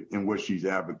stupid in what she's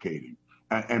advocating.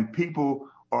 And people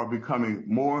are becoming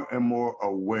more and more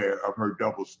aware of her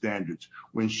double standards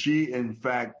when she, in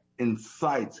fact,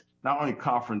 incites not only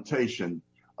confrontation,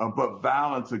 but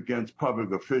violence against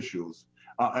public officials.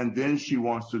 And then she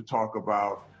wants to talk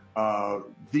about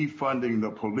defunding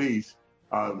the police,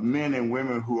 men and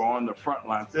women who are on the front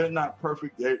lines. They're not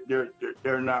perfect.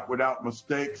 They're not without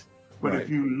mistakes. But If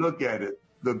you look at it,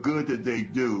 the good that they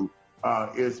do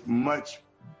is much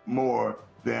more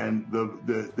than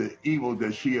the evil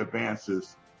that she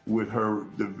advances with her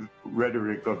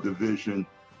rhetoric of division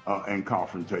and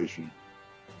confrontation.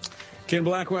 Ken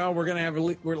Blackwell, we're going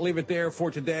to leave it there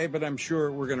for today, but I'm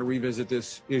sure we're going to revisit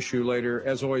this issue later.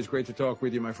 As always, great to talk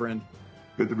with you, my friend.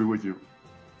 Good to be with you.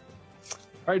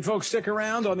 All right, folks, stick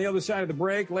around. On the other side of the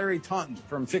break, Larry Taunton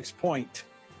from Fixed Point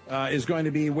is going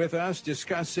to be with us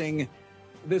discussing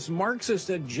this Marxist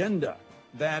agenda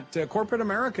that corporate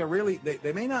America really,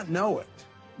 they may not know it,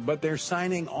 but they're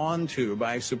signing on to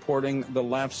by supporting the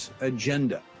left's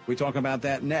agenda. We talk about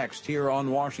that next here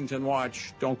on Washington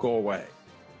Watch. Don't go away.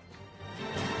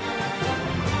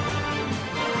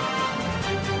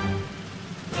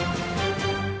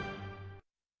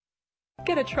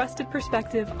 Get a trusted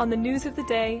perspective on the news of the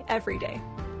day every day.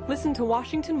 Listen to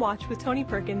Washington Watch with Tony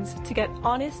Perkins to get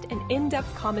honest and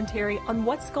in-depth commentary on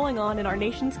what's going on in our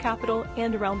nation's capital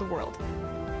and around the world.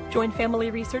 Join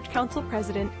Family Research Council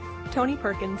President Tony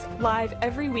Perkins live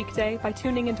every weekday by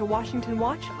tuning into Washington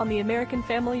Watch on the American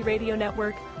Family Radio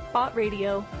Network, Bott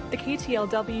Radio, the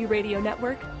KTLW Radio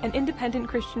Network, and independent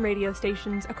Christian radio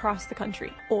stations across the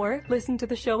country. Or listen to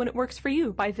the show when it works for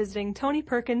you by visiting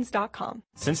TonyPerkins.com.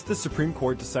 Since the Supreme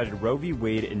Court decided Roe v.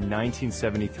 Wade in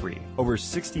 1973, over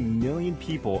 60 million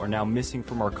people are now missing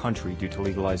from our country due to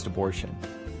legalized abortion.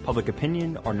 Public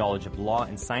opinion, our knowledge of law,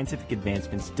 and scientific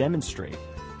advancements demonstrate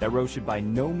that Roe should by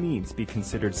no means be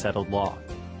considered settled law.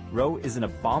 Roe is an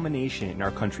abomination in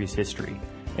our country's history,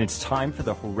 and it's time for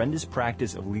the horrendous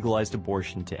practice of legalized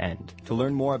abortion to end. To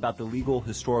learn more about the legal,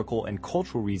 historical, and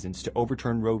cultural reasons to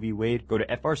overturn Roe v. Wade, go to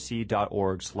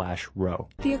frc.org/Roe.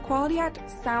 The Equality Act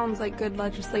sounds like good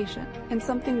legislation and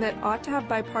something that ought to have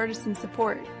bipartisan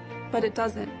support, but it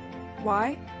doesn't.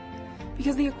 Why?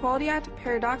 Because the Equality Act,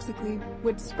 paradoxically,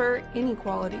 would spur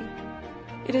inequality.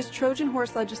 It is Trojan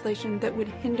horse legislation that would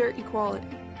hinder equality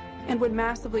and would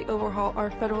massively overhaul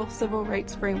our federal civil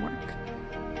rights framework.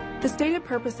 The stated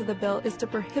purpose of the bill is to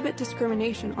prohibit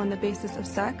discrimination on the basis of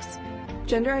sex,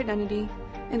 gender identity,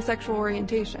 and sexual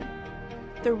orientation.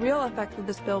 The real effect of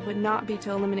this bill would not be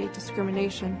to eliminate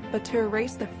discrimination, but to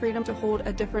erase the freedom to hold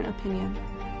a different opinion.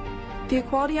 The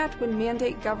Equality Act would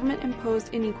mandate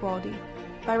government-imposed inequality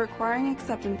by requiring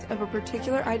acceptance of a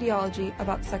particular ideology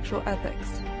about sexual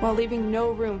ethics, while leaving no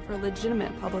room for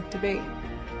legitimate public debate.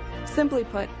 Simply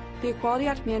put, the Equality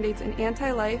Act mandates an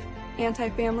anti-life,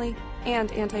 anti-family,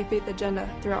 and anti-faith agenda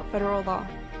throughout federal law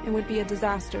and would be a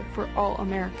disaster for all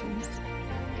Americans.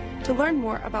 To learn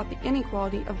more about the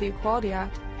inequality of the Equality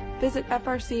Act, visit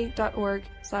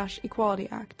frc.org/Equality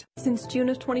Act. Since June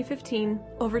of 2015,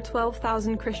 over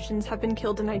 12,000 Christians have been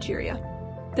killed in Nigeria.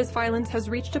 This violence has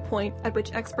reached a point at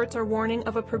which experts are warning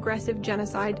of a progressive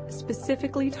genocide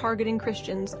specifically targeting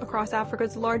Christians across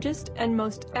Africa's largest and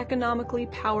most economically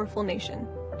powerful nation.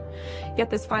 Yet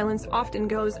this violence often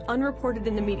goes unreported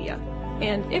in the media,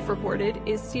 and if reported,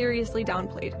 is seriously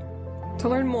downplayed. To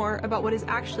learn more about what is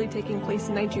actually taking place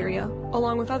in Nigeria,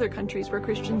 along with other countries where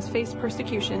Christians face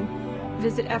persecution,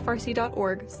 visit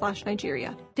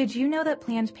frc.org/Nigeria. Did you know that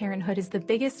Planned Parenthood is the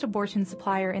biggest abortion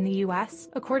supplier in the U.S.?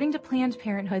 According to Planned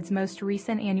Parenthood's most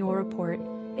recent annual report,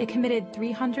 it committed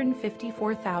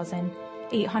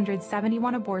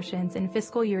 354,871 abortions in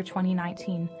fiscal year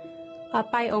 2019,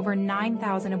 up by over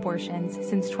 9,000 abortions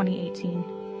since 2018.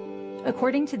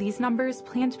 According to these numbers,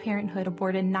 Planned Parenthood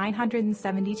aborted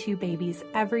 972 babies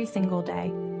every single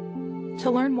day. To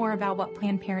learn more about what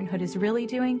Planned Parenthood is really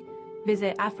doing,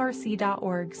 visit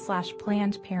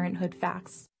frc.org/Planned Parenthood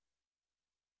Facts.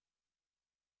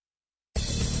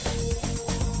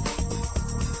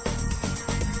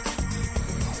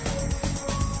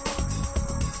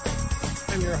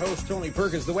 I'm your host, Tony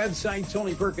Perkins. The website,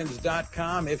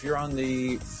 TonyPerkins.com. If you're on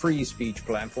the free speech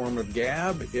platform of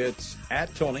Gab, it's at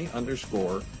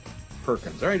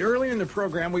Tony_Perkins. All right, earlier in the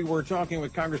program, we were talking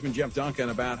with Congressman Jeff Duncan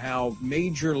about how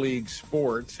Major League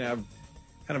Sports have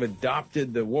kind of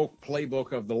adopted the woke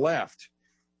playbook of the left.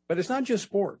 But it's not just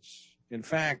sports. In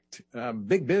fact,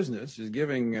 big business is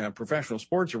giving professional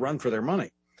sports a run for their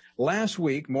money. Last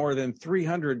week, more than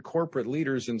 300 corporate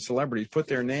leaders and celebrities put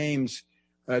their names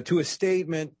to a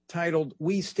statement titled,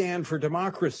 "We Stand for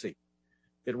Democracy."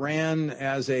 It ran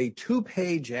as a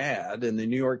 2-page ad in the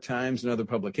New York Times and other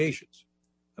publications.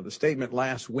 Now, the statement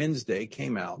last Wednesday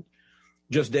came out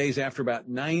just days after about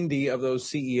 90 of those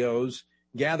CEOs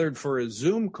gathered for a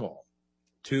Zoom call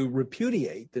to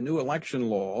repudiate the new election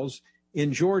laws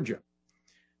in Georgia.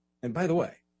 And by the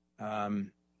way,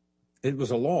 it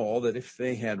was a law that if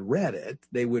they had read it,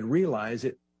 they would realize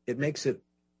it makes it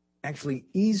actually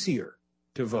easier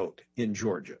to vote in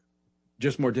Georgia,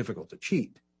 just more difficult to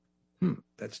cheat.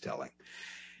 That's telling.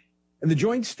 And the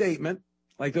joint statement,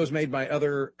 like those made by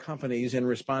other companies in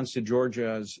response to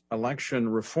Georgia's election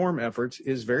reform efforts,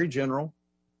 is very general,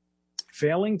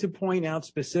 failing to point out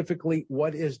specifically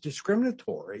what is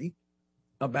discriminatory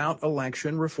about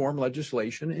election reform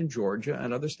legislation in Georgia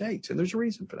and other states. And there's a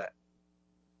reason for that.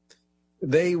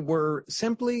 They were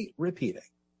simply repeating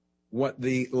what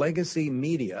the legacy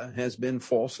media has been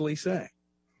falsely saying.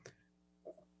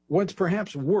 What's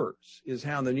perhaps worse is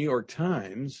how the New York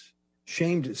Times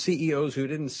shamed CEOs who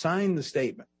didn't sign the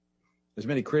statement. As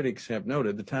many critics have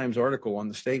noted, the Times article on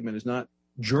the statement is not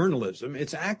journalism,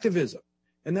 it's activism.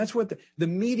 And that's what the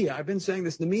media, I've been saying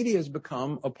this, the media has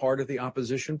become a part of the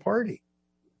opposition party.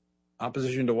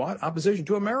 Opposition to what? Opposition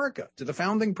to America, to the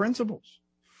founding principles.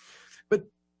 But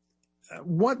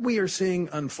what we are seeing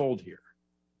unfold here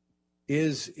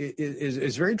is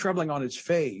very troubling on its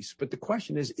face. But the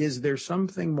question is there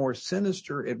something more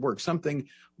sinister at work, something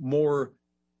more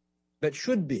that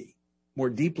should be more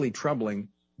deeply troubling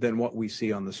than what we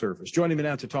see on the surface? Joining me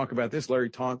now to talk about this, Larry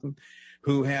Taunton,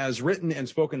 who has written and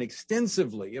spoken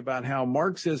extensively about how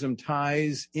Marxism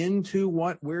ties into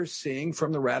what we're seeing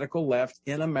from the radical left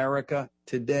in America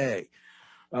today.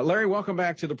 Larry, welcome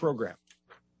back to the program.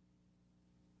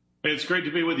 It's great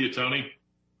to be with you, Tony.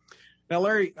 Now,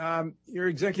 Larry, you're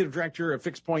executive director of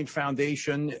Fixed Point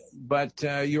Foundation, but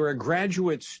you're a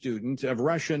graduate student of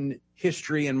Russian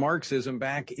history and Marxism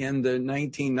back in the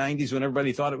 1990s when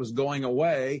everybody thought it was going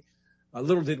away.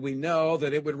 Little did we know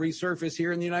that it would resurface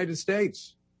here in the United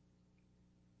States.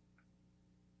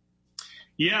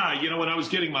 Yeah, when I was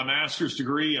getting my master's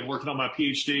degree and working on my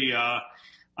PhD,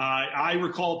 I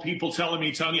recall people telling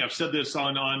me, Tony, I've said this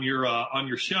on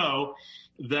your show,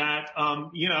 that,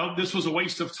 this was a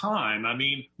waste of time. I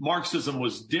mean, Marxism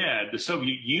was dead. The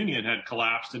Soviet Union had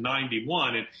collapsed in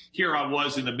 91. And here I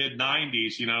was in the mid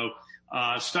 90s,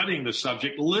 studying the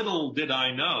subject. Little did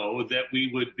I know that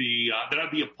that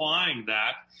I'd be applying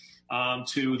that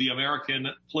to the American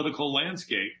political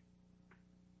landscape.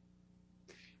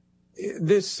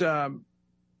 This, I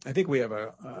think we have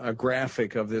a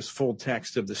graphic of this full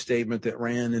text of the statement that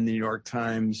ran in the New York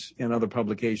Times and other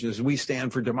publications. We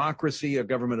stand for democracy, a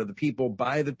government of the people,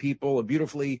 by the people, a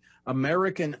beautifully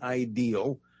American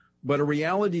ideal, but a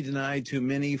reality denied to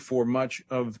many for much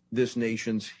of this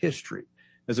nation's history.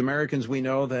 As Americans, we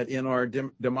know that in our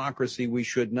democracy, we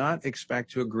should not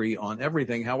expect to agree on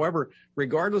everything. However,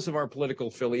 regardless of our political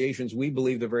affiliations, we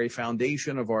believe the very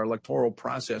foundation of our electoral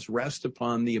process rests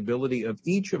upon the ability of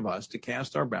each of us to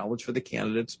cast our ballots for the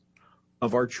candidates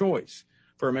of our choice.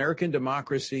 For American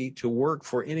democracy to work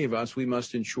for any of us, we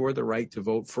must ensure the right to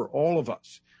vote for all of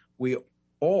us. We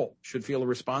all should feel a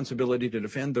responsibility to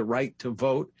defend the right to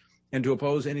vote and to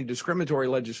oppose any discriminatory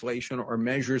legislation or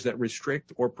measures that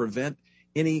restrict or prevent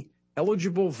any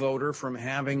eligible voter from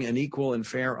having an equal and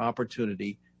fair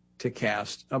opportunity to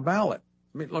cast a ballot.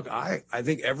 I mean, look, I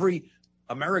think every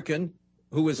American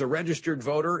who is a registered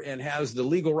voter and has the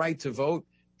legal right to vote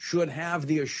should have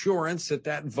the assurance that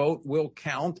that vote will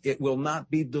count. It will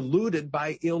not be diluted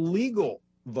by illegal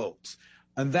votes.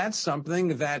 And that's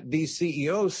something that these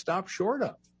CEOs stop short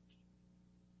of.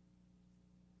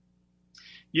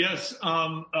 Yes,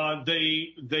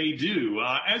 they do.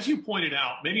 As you pointed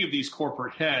out, many of these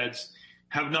corporate heads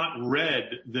have not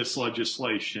read this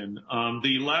legislation.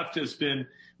 The left has been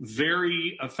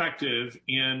very effective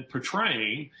in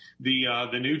portraying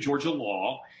the new Georgia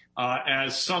law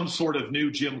as some sort of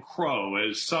new Jim Crow,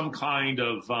 as some kind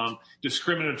of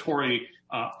discriminatory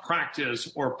practice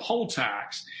or poll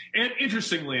tax. And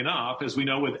interestingly enough, as we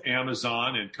know with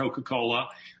Amazon and Coca-Cola,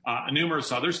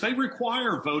 numerous others, they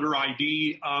require voter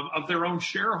ID of their own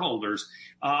shareholders,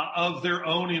 of their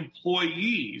own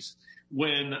employees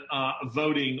when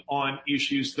voting on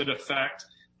issues that affect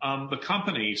the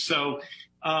company. So,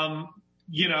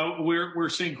 we're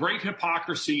seeing great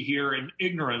hypocrisy here and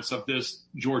ignorance of this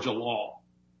Georgia law.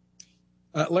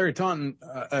 Larry Taunton,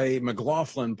 a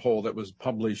McLaughlin poll that was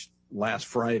published last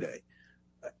Friday,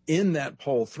 in that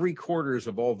poll, 3/4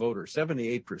 of all voters,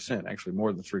 78%, actually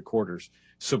more than 3/4,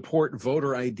 support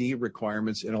voter ID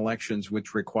requirements in elections,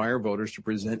 which require voters to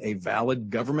present a valid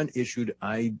government-issued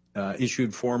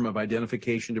form of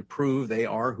identification to prove they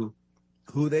are who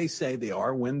they say they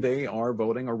are when they are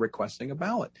voting or requesting a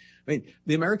ballot. I mean,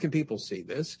 the American people see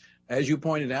this. As you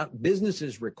pointed out,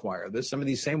 businesses require this. Some of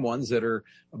these same ones that are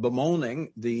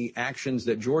bemoaning the actions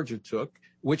that Georgia took,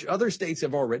 which other states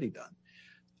have already done.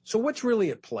 So what's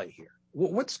really at play here?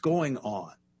 What's going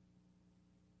on?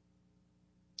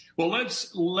 Well,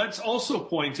 let's also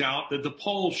point out that the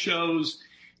poll shows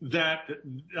that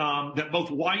that both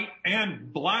white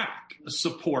and black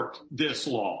support this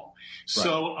law. Right.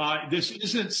 So this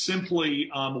isn't simply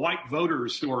white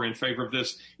voters who are in favor of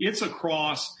this. It's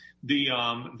across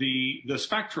the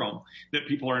spectrum that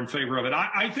people are in favor of it.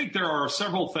 I think there are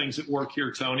several things at work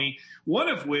here, Tony. One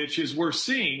of which is we're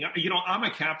seeing, I'm a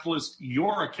capitalist,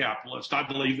 you're a capitalist. I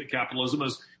believe that capitalism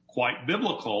is quite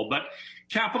biblical, but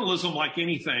capitalism, like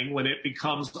anything, when it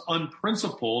becomes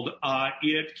unprincipled,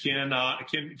 it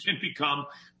can become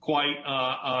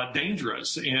quite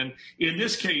dangerous. And in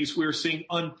this case, we're seeing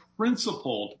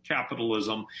unprincipled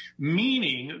capitalism,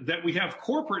 meaning that we have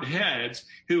corporate heads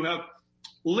who have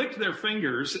licked their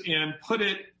fingers and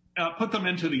put them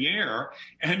into the air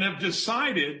and have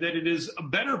decided that it is a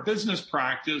better business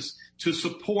practice to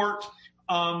support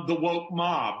the woke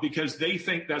mob because they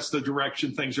think that's the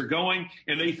direction things are going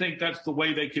and they think that's the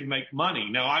way they can make money.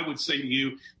 Now, I would say to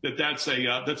you that that's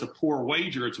a poor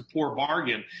wager. It's a poor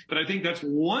bargain. But I think that's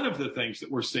one of the things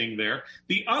that we're seeing there.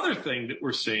 The other thing that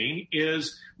we're seeing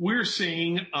is we're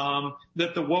seeing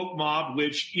that the woke mob,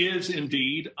 which is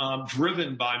indeed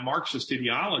driven by Marxist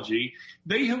ideology,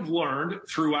 they have learned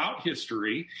throughout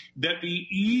history that the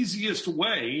easiest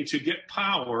way to get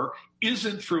power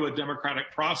isn't through a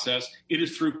democratic process. It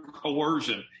is through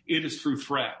coercion. It is through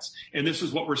threats. And this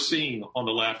is what we're seeing on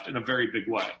the left in a very big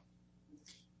way.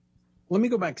 Let me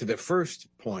go back to the first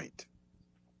point.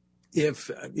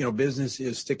 If, business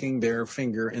is sticking their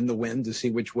finger in the wind to see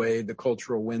which way the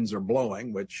cultural winds are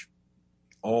blowing, which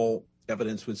all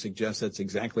evidence would suggest that's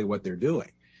exactly what they're doing.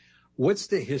 What's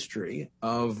the history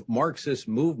of Marxist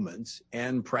movements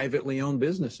and privately owned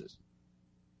businesses?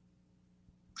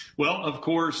 Well, of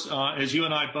course, as you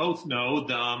and I both know,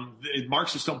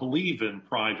 Marxists don't believe in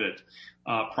private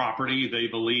property. They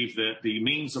believe that the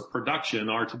means of production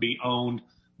are to be owned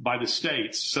by the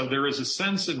states. So there is a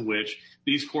sense in which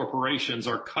these corporations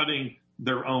are cutting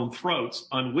their own throats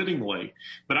unwittingly.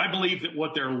 But I believe that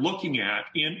what they're looking at,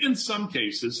 in some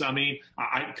cases, I mean,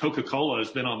 Coca-Cola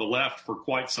has been on the left for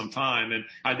quite some time, and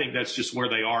I think that's just where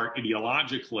they are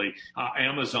ideologically.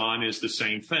 Amazon is the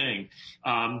same thing.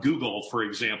 Google, for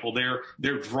example,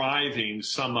 they're driving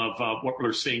some of what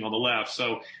we're seeing on the left.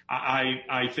 So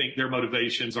I think their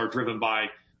motivations are driven by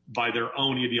their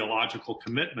own ideological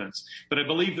commitments. But I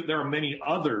believe that there are many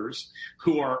others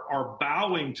who are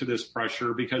bowing to this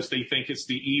pressure because they think it's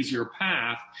the easier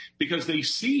path, because they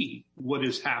see what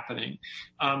is happening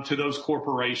to those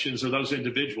corporations or those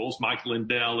individuals. Mike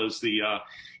Lindell is the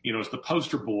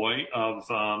poster boy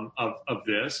of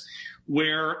this,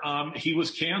 where he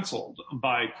was canceled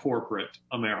by corporate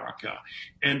America,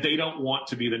 and they don't want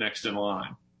to be the next in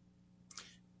line.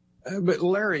 But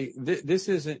Larry, this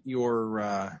isn't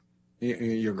your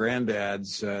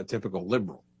granddad's typical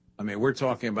liberal. I mean, we're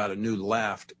talking about a new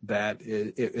left that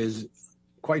is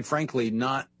quite frankly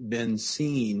not been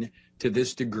seen to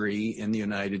this degree in the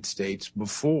United States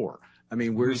before. I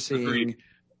mean, we're seeing.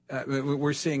 I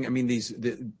mean,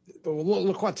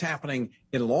 look what's happening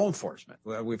in law enforcement.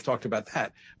 We've talked about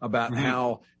that, about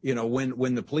how,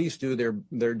 when the police do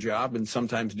their job and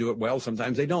sometimes do it well,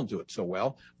 sometimes they don't do it so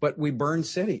well, but we burn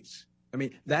cities. I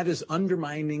mean, that is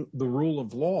undermining the rule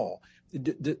of law.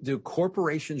 Do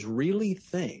corporations really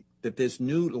think that this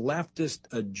new leftist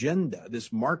agenda,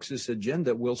 this Marxist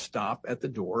agenda, will stop at the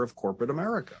door of corporate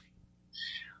America?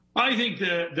 I think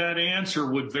that answer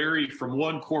would vary from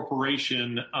one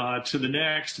corporation to the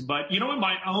next. But, in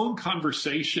my own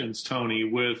conversations, Tony,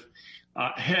 with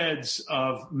heads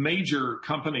of major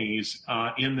companies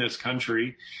in this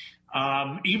country,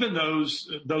 even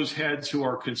those heads who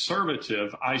are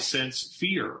conservative, I sense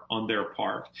fear on their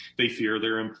part. They fear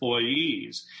their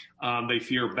employees. They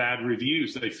fear bad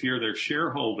reviews. They fear their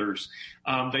shareholders.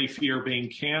 They fear being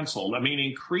canceled. I mean,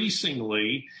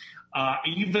 increasingly,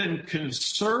 even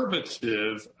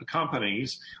conservative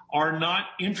companies are not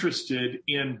interested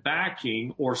in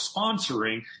backing or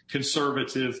sponsoring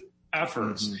conservative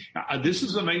efforts. This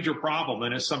is a major problem,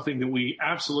 and it's something that we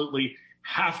absolutely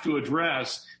have to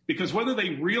address, because whether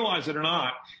they realize it or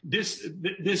not, this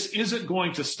isn't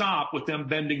going to stop with them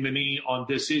bending the knee on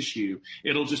this issue.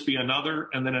 It'll just be another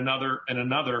and then another and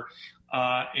another.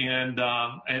 And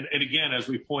again, as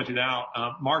we pointed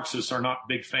out, Marxists are not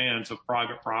big fans of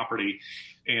private property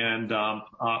and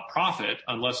profit,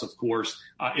 unless, of course,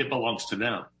 it belongs to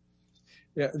them.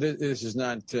 Yeah, this is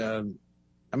not.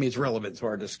 It's relevant to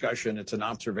our discussion. It's an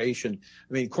observation.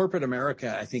 I mean, corporate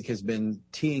America, I think, has been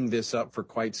teeing this up for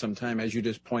quite some time. As you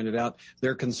just pointed out,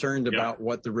 they're concerned about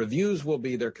what the reviews will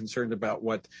be. They're concerned about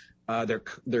what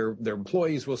their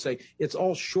employees will say. It's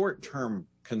all short-term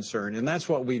concern. And that's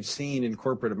what we've seen in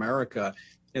corporate America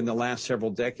in the last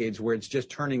several decades, where it's just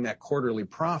turning that quarterly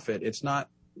profit.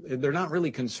 They're not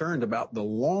really concerned about the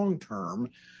long term.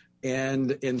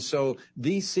 And so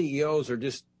these CEOs are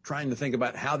just trying to think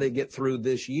about how they get through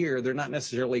this year. They're not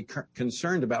necessarily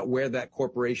concerned about where that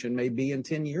corporation may be in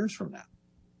 10 years from now.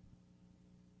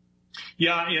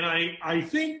 Yeah, and I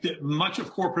think that much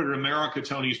of corporate America,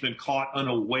 Tony, has been caught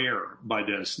unaware by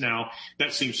this. Now,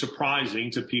 that seems surprising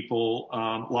to people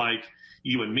like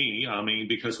you and me,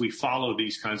 because we follow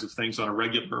these kinds of things on a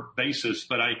regular basis.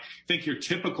 But I think your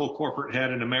typical corporate head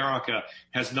in America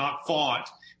has not thought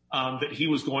that he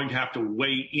was going to have to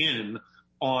weigh in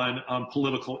on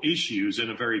political issues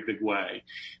in a very big way.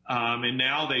 And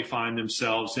now they find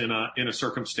themselves in a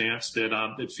circumstance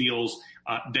that feels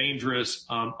dangerous,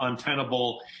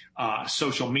 untenable.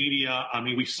 Social media.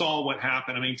 We saw what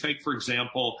happened. Take, for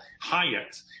example,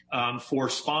 Hyatt for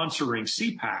sponsoring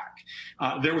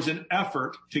CPAC. There was an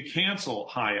effort to cancel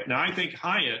Hyatt. Now, I think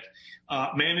Hyatt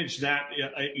managed that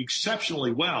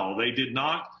exceptionally well. They did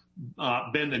not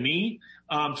bend the knee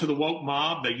to the woke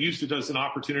mob. They used it as an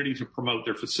opportunity to promote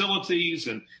their facilities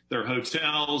and their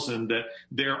hotels, and that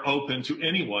they're open to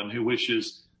anyone who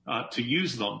wishes to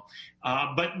use them.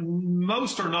 But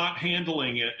most are not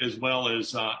handling it as well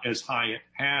as Hyatt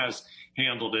has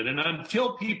handled it. And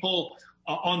until people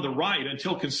on the right,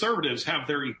 until conservatives have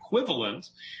their equivalent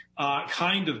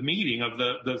kind of meeting of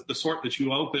the sort that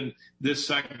you opened this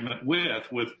segment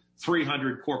with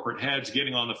 300 corporate heads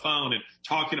getting on the phone and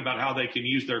talking about how they can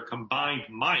use their combined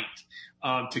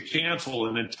might to cancel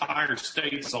an entire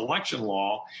state's election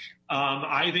law,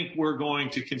 I think we're going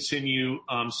to continue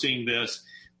seeing this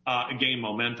gain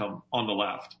momentum on the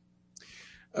left.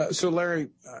 So, Larry,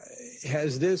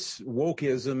 has this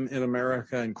wokeism in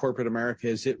America and corporate America,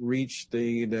 has it reached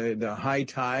the high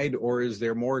tide, or is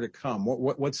there more to come?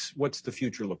 What's the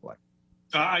future look like?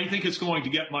 I think it's going to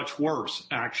get much worse,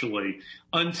 actually,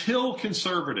 until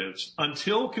conservatives, let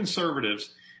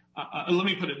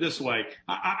me put it this way.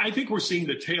 I think we're seeing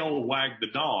the tail wag the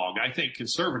dog. I think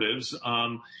conservatives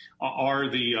are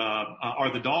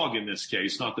the dog in this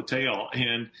case, not the tail.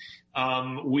 And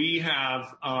we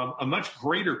have a much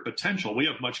greater potential. We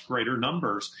have much greater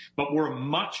numbers, but we're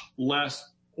much less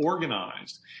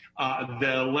organized.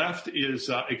 The left is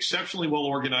exceptionally well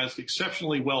organized,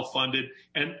 exceptionally well funded,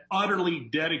 and utterly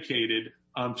dedicated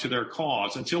to their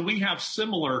cause. Until we have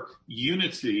similar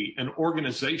unity and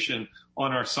organization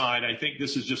on our side, I think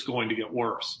this is just going to get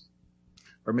worse.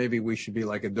 Or maybe we should be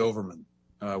like a Doberman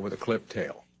with a clipped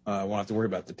tail. Won't have to worry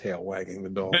about the tail wagging the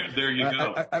dog. There you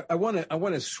go. I want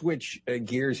to switch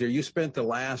gears here. You spent the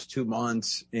last 2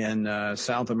 months in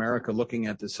South America looking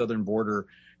at the southern border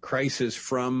crisis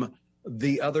from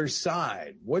the other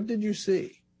side. What did you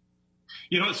see?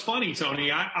 You know, it's funny,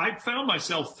 Tony. I found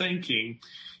myself thinking,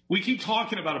 we keep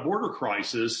talking about a border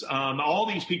crisis, all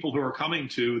these people who are coming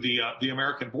to the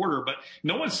American border, but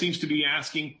no one seems to be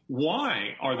asking,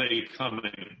 why are they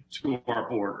coming to our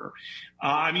border?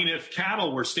 I mean, if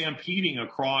cattle were stampeding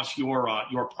across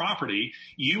your property,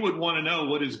 you would want to know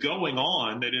what is going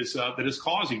on that is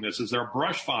causing this. Is there a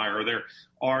brush fire?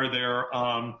 Are there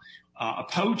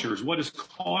poachers? What is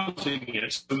causing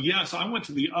it? So yes, I went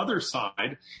to the other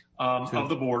side of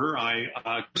the border.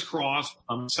 I crisscrossed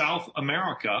South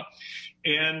America.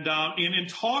 And in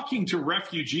talking to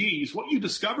refugees, what you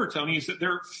discover, Tony, is that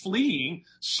they're fleeing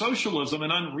socialism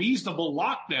and unreasonable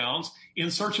lockdowns in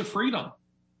search of freedom.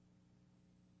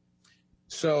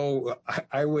 So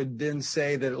I would then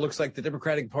say that it looks like the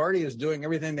Democratic Party is doing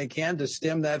everything they can to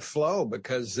stem that flow,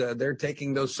 because they're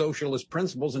taking those socialist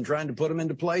principles and trying to put them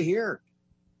into play here.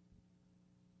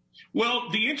 Well,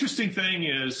 the interesting thing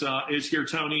is here,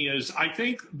 Tony, is I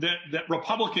think that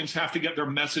Republicans have to get their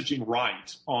messaging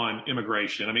right on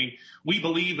immigration. I mean, we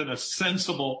believe in a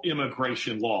sensible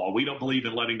immigration law. We don't believe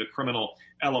in letting the criminal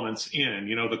elements in,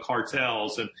 you know, the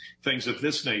cartels and things of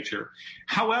this nature.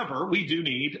 However, we do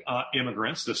need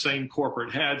immigrants. The same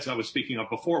corporate heads I was speaking of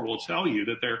before will tell you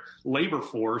that their labor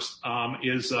force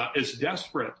is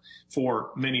desperate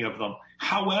for many of them.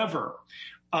 However,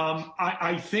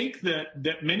 I think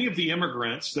that many of the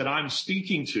immigrants that I'm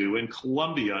speaking to in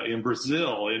Colombia, in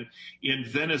Brazil, in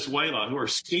Venezuela, who are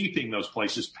escaping those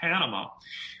places, Panama,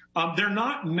 they're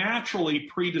not naturally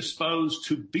predisposed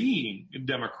to being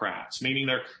Democrats, meaning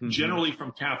they're generally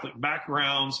from Catholic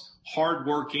backgrounds,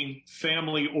 hardworking,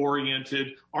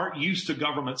 family-oriented, aren't used to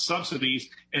government subsidies,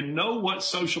 and know what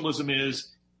socialism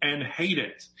is and hate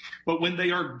it. But when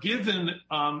they are given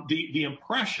the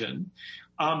impression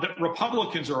that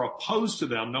Republicans are opposed to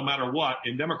them no matter what,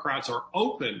 and Democrats are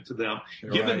open to them,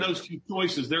 given those two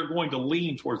choices, they're going to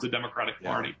lean towards the Democratic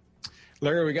Party.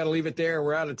 Larry, we got to leave it there.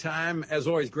 We're out of time. As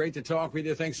always, great to talk with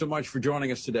you. Thanks so much for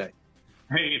joining us today.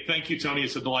 Hey, thank you, Tony.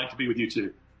 It's a delight to be with you,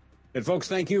 too. And, folks,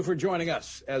 thank you for joining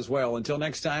us as well. Until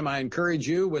next time, I encourage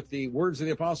you with the words of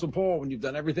the Apostle Paul, when you've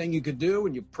done everything you could do,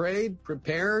 when you've prayed,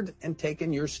 prepared, and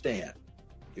taken your stand.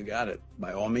 You got it.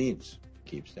 By all means,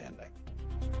 keep standing.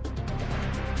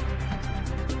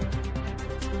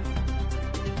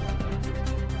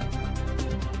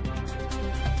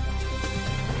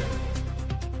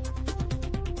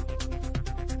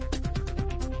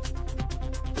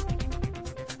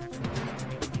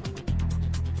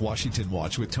 Washington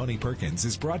Watch with Tony Perkins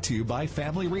is brought to you by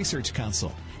Family Research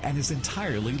Council and is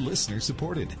entirely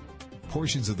listener-supported.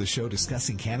 Portions of the show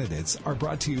discussing candidates are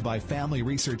brought to you by Family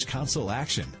Research Council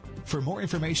Action. For more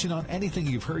information on anything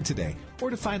you've heard today, or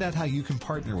to find out how you can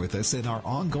partner with us in our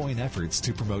ongoing efforts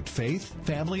to promote faith,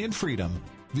 family, and freedom,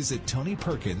 visit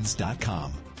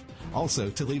TonyPerkins.com. Also,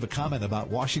 to leave a comment about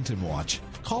Washington Watch,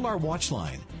 call our watch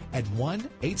line at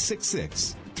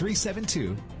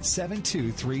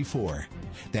 1-866-372-7234.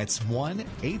 That's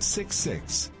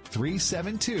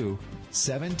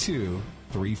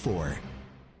 1-866-372-7234.